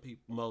 for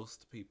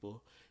most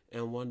people,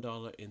 and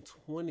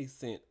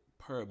 $1.20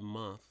 per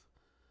month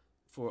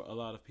for a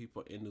lot of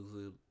people in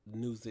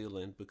New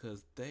Zealand,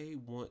 because they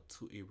want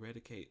to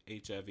eradicate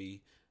HIV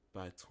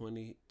by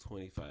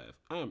 2025.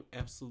 I am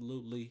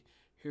absolutely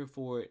here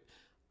for it.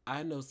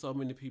 I know so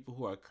many people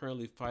who are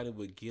currently fighting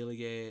with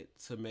Gilead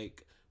to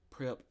make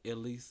PrEP at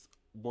least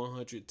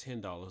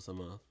 $110 a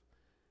month,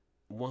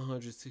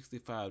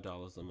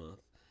 $165 a month.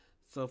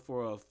 So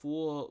for a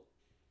full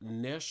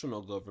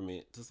national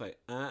government to say,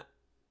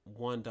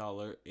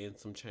 $1 and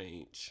some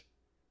change.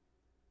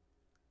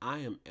 I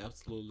am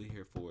absolutely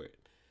here for it.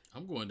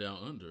 I'm going down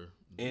under.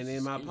 And This in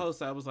is my cute.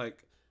 post, I was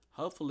like,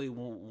 hopefully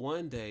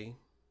one day,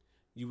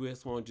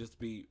 U.S. won't just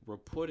be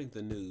reporting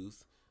the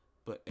news,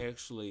 but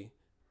actually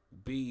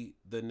be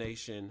the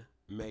nation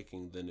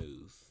making the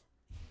news.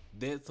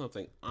 That's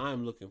something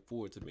I'm looking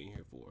forward to being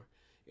here for.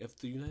 If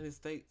the United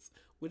States,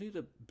 we need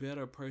a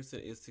better person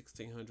at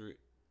 1600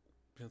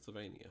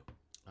 Pennsylvania.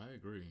 I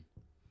agree.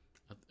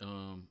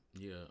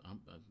 Yeah.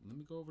 Let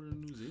me go over to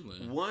New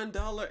Zealand.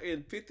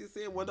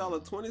 $1.50,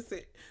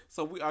 $1.20.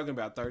 So we arguing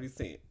about 30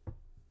 cents.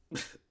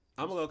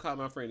 I'm gonna go call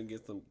my friend and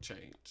get some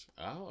change.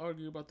 I'll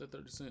argue about that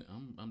 30 cent.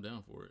 I'm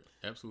down for it.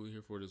 Absolutely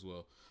here for it as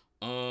well.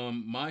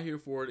 My here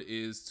for it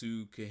is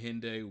to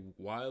Kehinde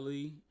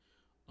Wiley.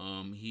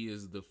 He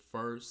is the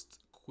first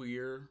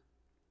queer,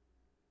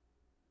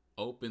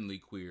 openly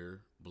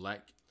queer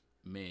black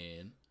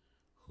man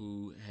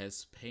who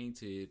has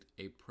painted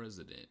a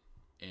president,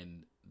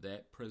 and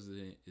that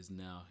president is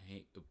now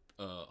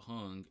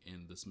hung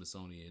in the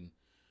Smithsonian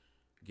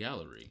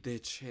Gallery. The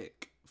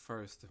check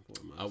first and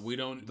foremost. We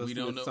don't The we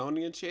don't know.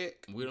 Smithsonian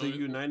check. We don't the know-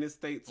 United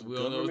States We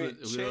don't know. government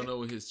We check. don't know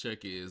what his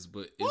check is,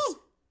 but Woo!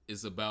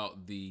 it's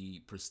about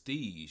the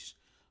prestige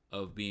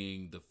of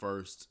being the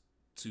first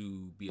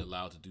to be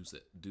allowed to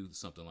do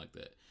something like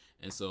that.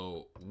 And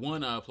so,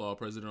 one, I applaud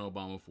President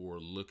Obama for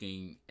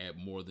looking at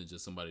more than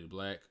just somebody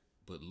black,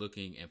 but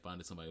looking and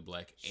finding somebody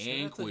black Shout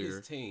and out to queer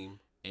his team.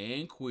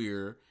 and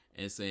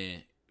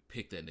saying,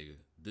 pick that nigga.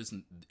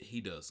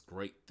 He does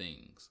great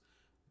things.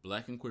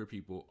 Black and queer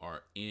people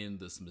are in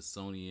the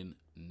Smithsonian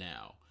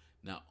now.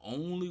 Not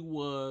only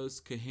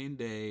was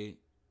Kehinde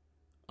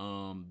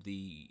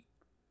the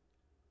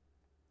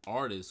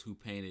artist who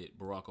painted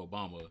Barack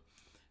Obama,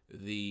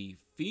 the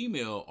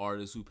female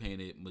artist who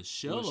painted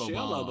Michelle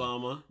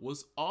Obama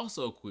was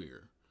also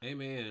queer.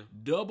 Amen.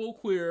 Double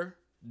queer,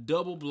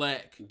 double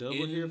black,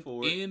 Double here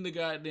for it. in the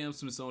goddamn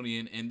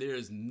Smithsonian, and there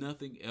is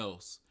nothing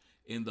else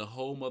in the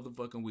whole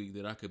motherfucking week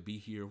that I could be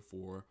here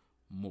for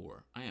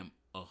more. I am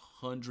You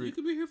 100.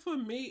 could be here for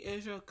me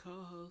as your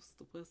co-host.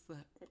 What's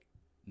that?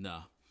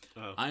 Nah,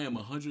 Oh. I am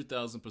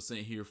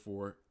 100,000% here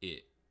for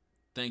it.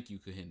 Thank you,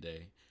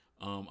 Kehinde.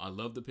 I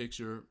love the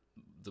picture.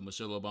 The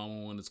Michelle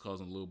Obama one is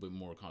causing a little bit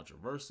more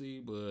controversy,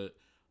 but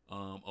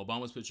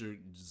Obama's picture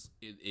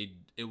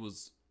it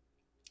was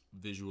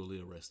visually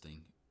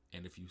arresting.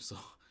 And if you saw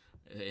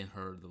and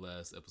heard the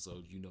last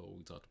episode, you know what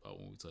we talked about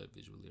when we said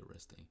visually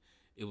arresting.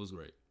 It was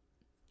great.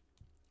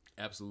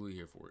 Absolutely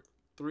here for it.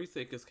 3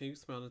 seconds. Can you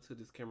smile into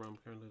this camera I'm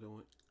currently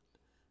doing?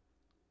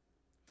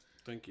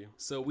 Thank you.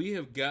 So we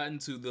have gotten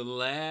to the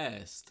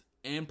last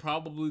and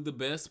probably the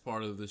best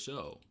part of the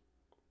show.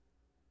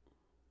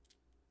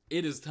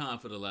 It is time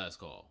for the last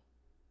call.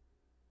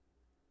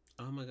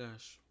 Oh my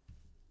gosh.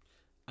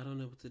 I don't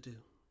know what to do.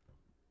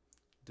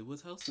 Do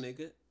what's house,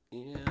 nigga.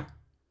 Yeah.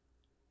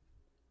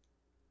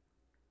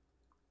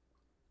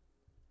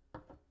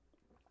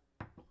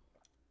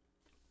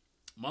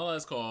 My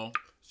last call.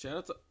 Shout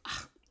out to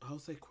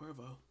Jose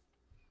Cuervo.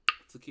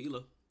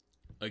 Tequila.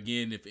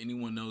 Again, if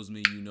anyone knows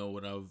me, you know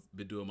what I've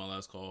been doing my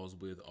last calls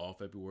with all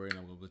February, and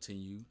I'm going to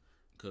continue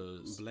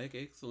because Black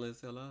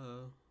excellence,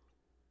 hello.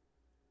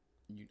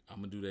 I'm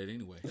going to do that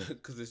anyway.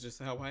 Because it's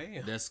just how I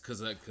am. That's because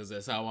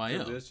that's how I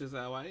am. That's just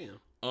how I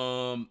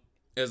am.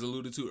 As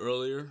alluded to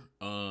earlier,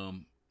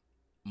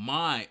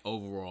 my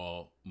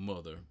overall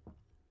mother,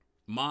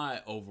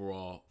 my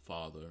overall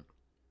father,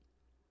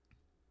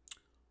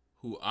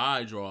 who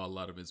I draw a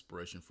lot of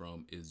inspiration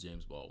from, is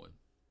James Baldwin.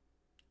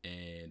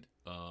 And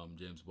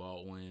James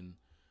Baldwin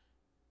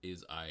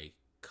is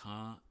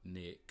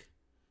iconic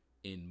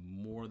in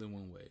more than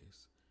one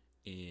ways.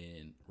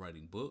 In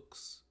writing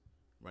books,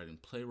 writing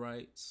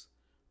playwrights,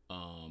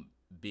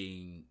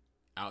 being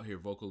out here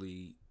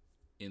vocally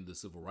in the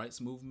civil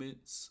rights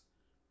movements.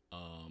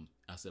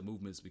 I said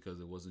movements because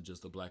it wasn't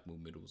just a black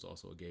movement, it was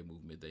also a gay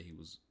movement that he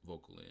was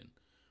vocal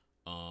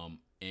in.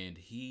 And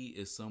he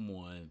is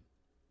someone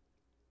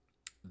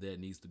that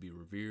needs to be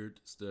revered,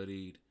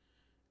 studied,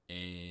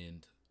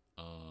 and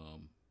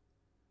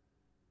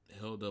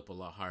held up a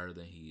lot higher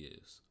than he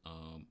is.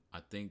 I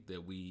think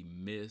that we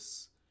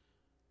miss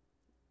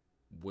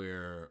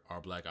where our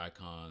black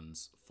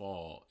icons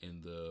fall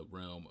in the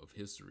realm of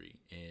history.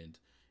 And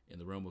in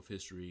the realm of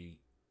history,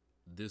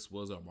 this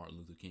was our Martin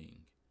Luther King.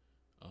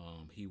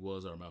 He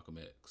was our Malcolm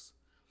X.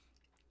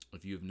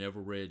 If you have never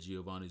read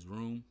Giovanni's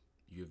Room,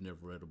 you have never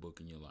read a book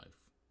in your life.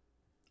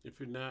 If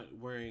you're not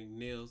wearing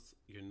nails,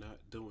 you're not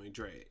doing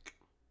drag.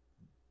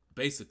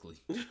 Basically,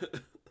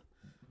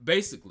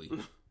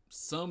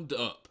 summed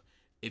up,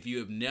 if you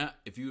have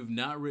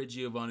not read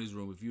Giovanni's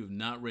Room, if you have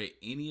not read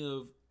any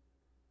of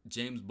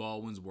James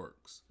Baldwin's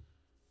works,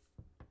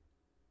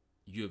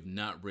 you have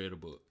not read a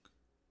book.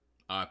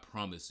 I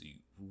promise you.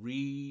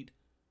 Read,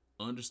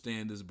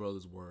 understand this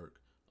brother's work,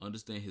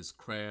 understand his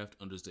craft,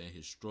 understand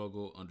his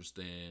struggle,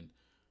 understand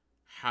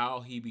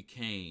how he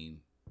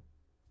became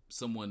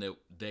someone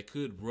that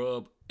could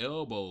rub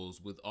elbows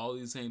with all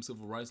these same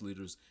civil rights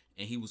leaders,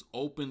 and he was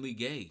openly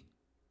gay.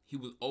 He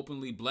was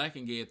openly black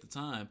and gay at the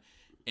time,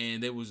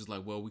 and they was just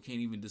like, well, we can't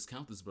even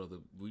discount this brother.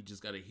 We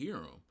just got to hear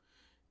him.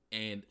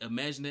 And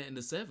imagine that in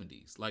the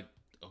 70s. Like,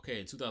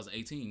 okay, in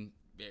 2018,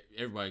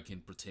 everybody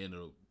can pretend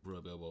to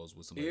rub elbows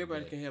with somebody.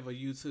 Everybody can have a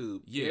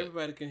YouTube. Yeah.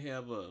 Everybody can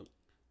have a.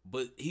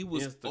 But he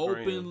was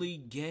Instagram. openly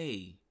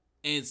gay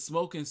and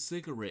smoking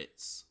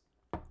cigarettes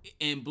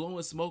and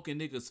blowing smoke in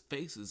niggas'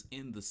 faces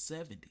in the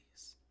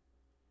 70s.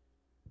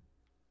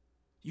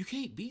 You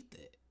can't beat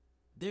that.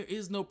 There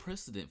is no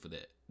precedent for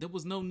that. There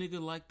was no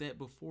nigga like that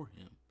before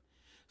him.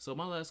 So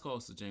my last call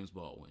is to James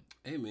Baldwin.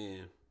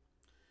 Amen.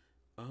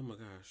 Oh my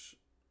gosh.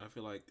 I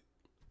feel like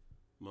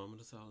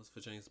moment of silence for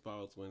James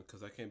Baldwin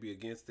because I can't be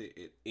against it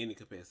in any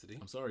capacity.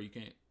 I'm sorry, you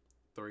can't.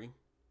 3.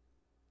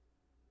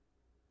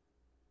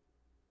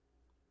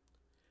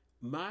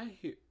 My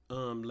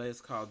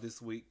last call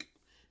this week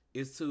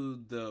is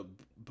to the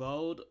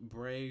Bold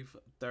Brave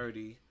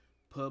 30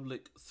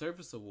 Public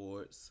Service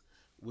Awards,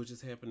 which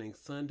is happening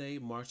Sunday,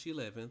 March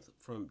 11th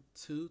from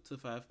 2 to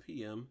 5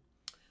 p.m.,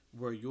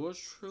 where yours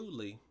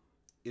truly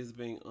is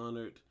being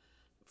honored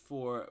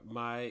for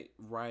my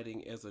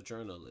writing as a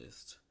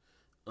journalist.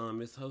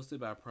 It's hosted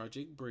by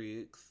Project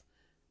Briggs,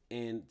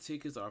 and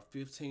tickets are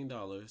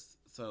 $15.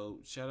 So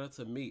shout out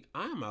to me.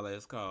 I'm my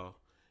last call.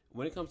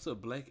 When it comes to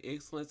black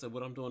excellence and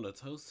what I'm doing a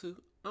toast to,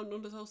 I'm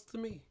doing the toast to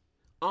me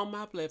on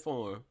my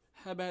platform.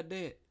 How about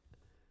that?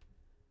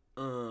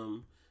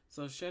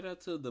 So shout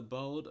out to the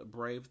Bold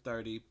Brave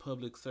 30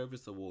 Public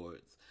Service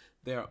Awards.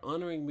 They're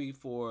honoring me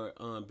for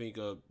being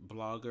a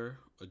blogger,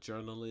 a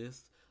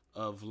journalist,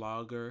 a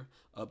vlogger,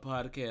 a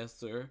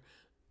podcaster.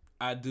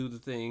 I do the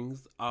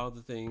things, all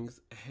the things.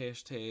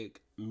 Hashtag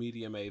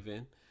Media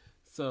Maven.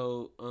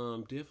 So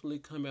definitely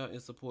come out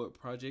and support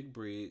Project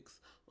Briggs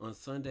on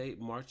Sunday,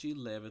 March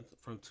 11th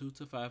from 2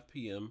 to 5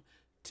 p.m.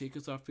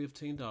 Tickets are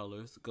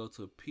 $15. Go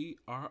to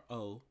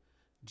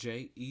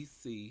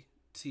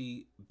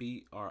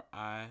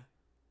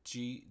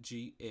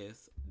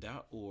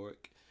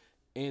projectbriggs.org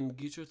and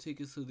get your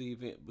tickets to the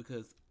event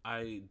because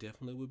I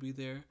definitely will be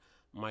there.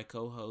 My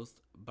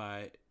co-host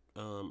by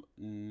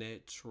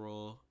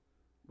Natural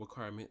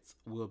Requirements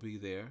will be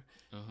there.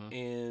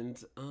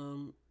 And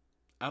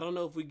I don't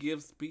know if we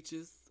give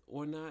speeches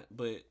or not,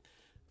 but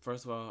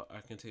first of all,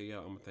 I can tell y'all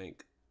I'm going to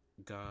thank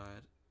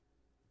God,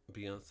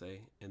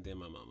 Beyonce, and then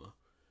my mama.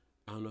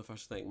 I don't know if I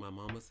should thank my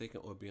mama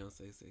second or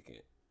Beyonce second.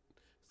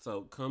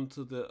 So come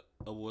to the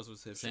awards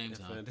reception.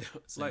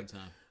 Same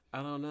time.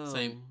 I don't know.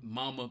 Same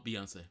mama,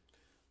 Beyonce.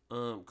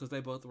 Because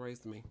they both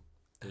raised me.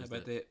 How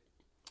about that?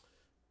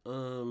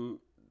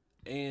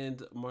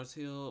 And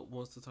Martell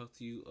wants to talk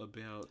to you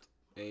about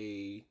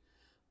a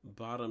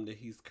bottom that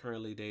he's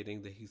currently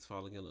dating that he's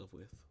falling in love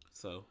with.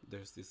 So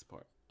there's this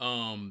part.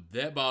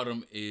 That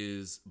bottom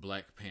is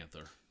Black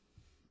Panther.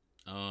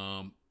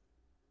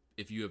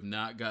 If you have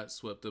not got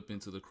swept up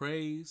into the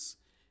craze,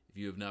 if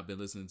you have not been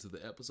listening to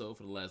the episode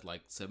for the last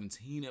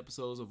 17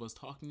 episodes of us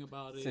talking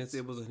about it, since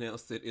it was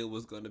announced that it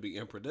was going to be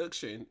in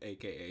production,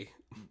 aka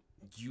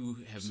you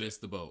have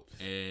missed the boat,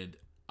 and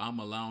I'm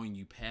allowing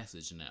you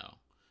passage now.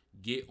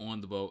 Get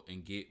on the boat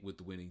and get with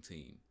the winning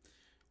team.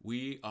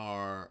 We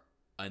are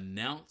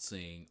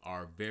announcing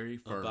our very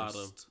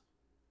first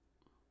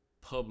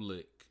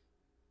public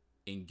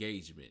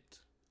engagement.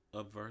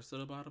 A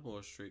versatile bottom or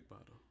a straight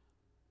bottom?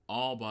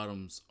 All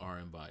bottoms are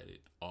invited.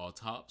 All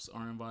tops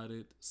are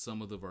invited.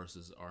 Some of the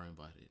verses are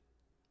invited.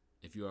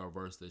 If you are a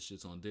verse that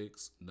shits on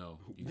dicks, no,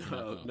 you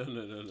cannot come. No.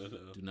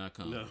 Do not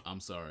come. No. I'm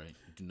sorry.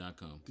 Do not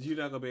come. You're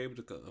not gonna be able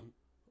to come.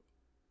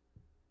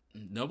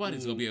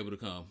 Nobody's gonna be able to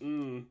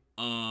come.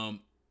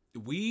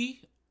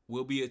 We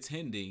will be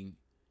attending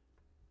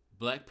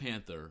Black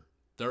Panther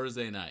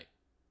Thursday night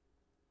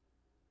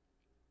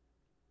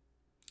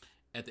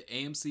at the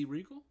AMC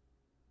Regal.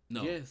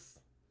 No. Yes.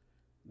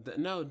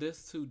 No,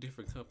 there's two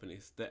different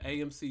companies. The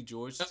AMC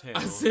Georgetown.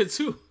 I said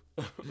two.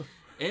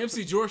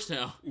 AMC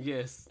Georgetown.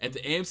 Yes. At the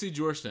AMC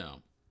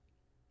Georgetown.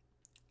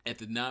 At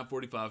the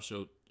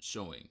 9:45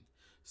 showing.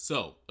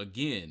 So,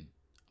 again,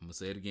 I'm going to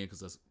say it again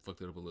because I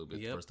fucked it up a little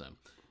bit the first time.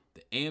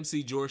 The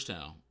AMC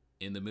Georgetown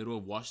in the middle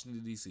of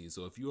Washington, D.C.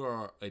 So, if you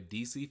are a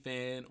D.C.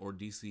 fan or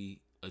D.C.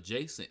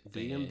 adjacent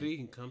fan. DMV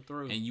can come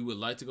through. And you would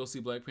like to go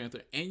see Black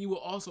Panther and you would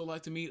also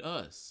like to meet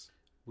us.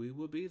 We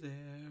will be there.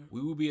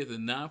 We will be at the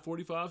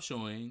 9:45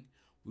 showing.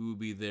 We will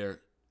be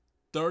there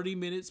 30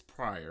 minutes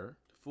prior.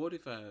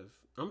 45.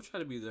 I'm going to try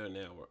to be there an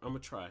hour. I'm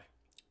going to try.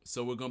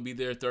 So we're going to be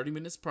there 30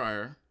 minutes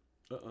prior.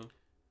 Uh-uh.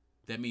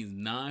 That means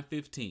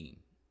 9:15.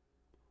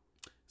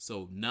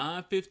 So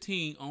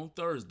 9:15 on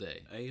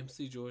Thursday.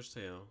 AMC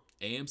Georgetown.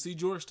 AMC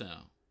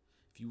Georgetown.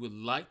 If you would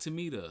like to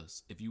meet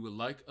us, if you would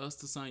like us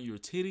to sign your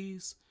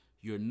titties,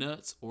 your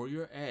nuts, or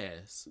your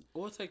ass.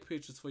 Or take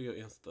pictures for your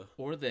Insta.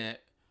 Or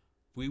that.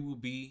 We will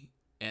be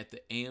at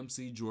the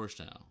AMC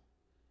Georgetown.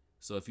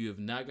 So if you have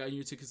not gotten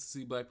your tickets to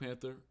see Black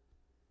Panther,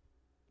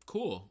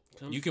 cool.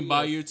 You can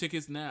buy your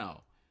tickets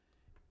now.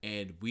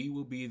 And we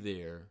will be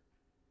there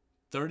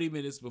 30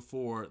 minutes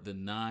before the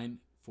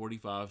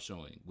 9:45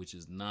 showing, which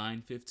is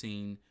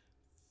 9:15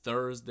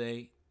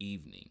 Thursday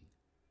evening.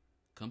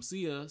 come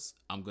see us.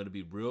 I'm going to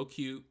be real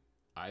cute.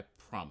 I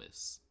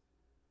promise.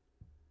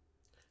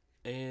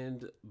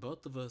 And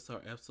both of us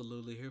are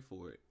absolutely here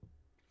for it.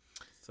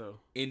 So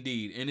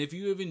Indeed. And if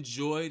you have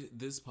enjoyed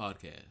this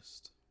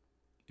podcast,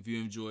 if you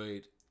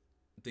enjoyed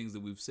things that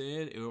we've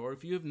said, or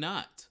if you have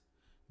not,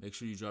 make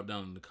sure you drop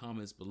down in the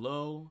comments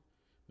below.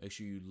 Make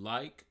sure you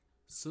like,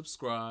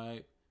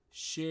 subscribe,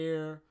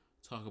 share,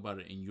 talk about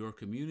it in your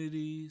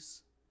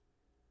communities.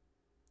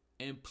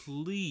 And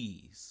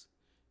please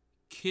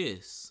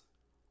kiss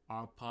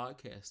our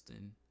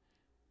podcasting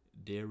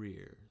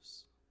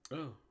derrieres.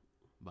 Oh.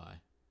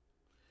 Bye.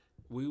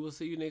 We will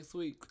see you next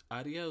week.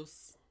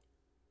 Adios.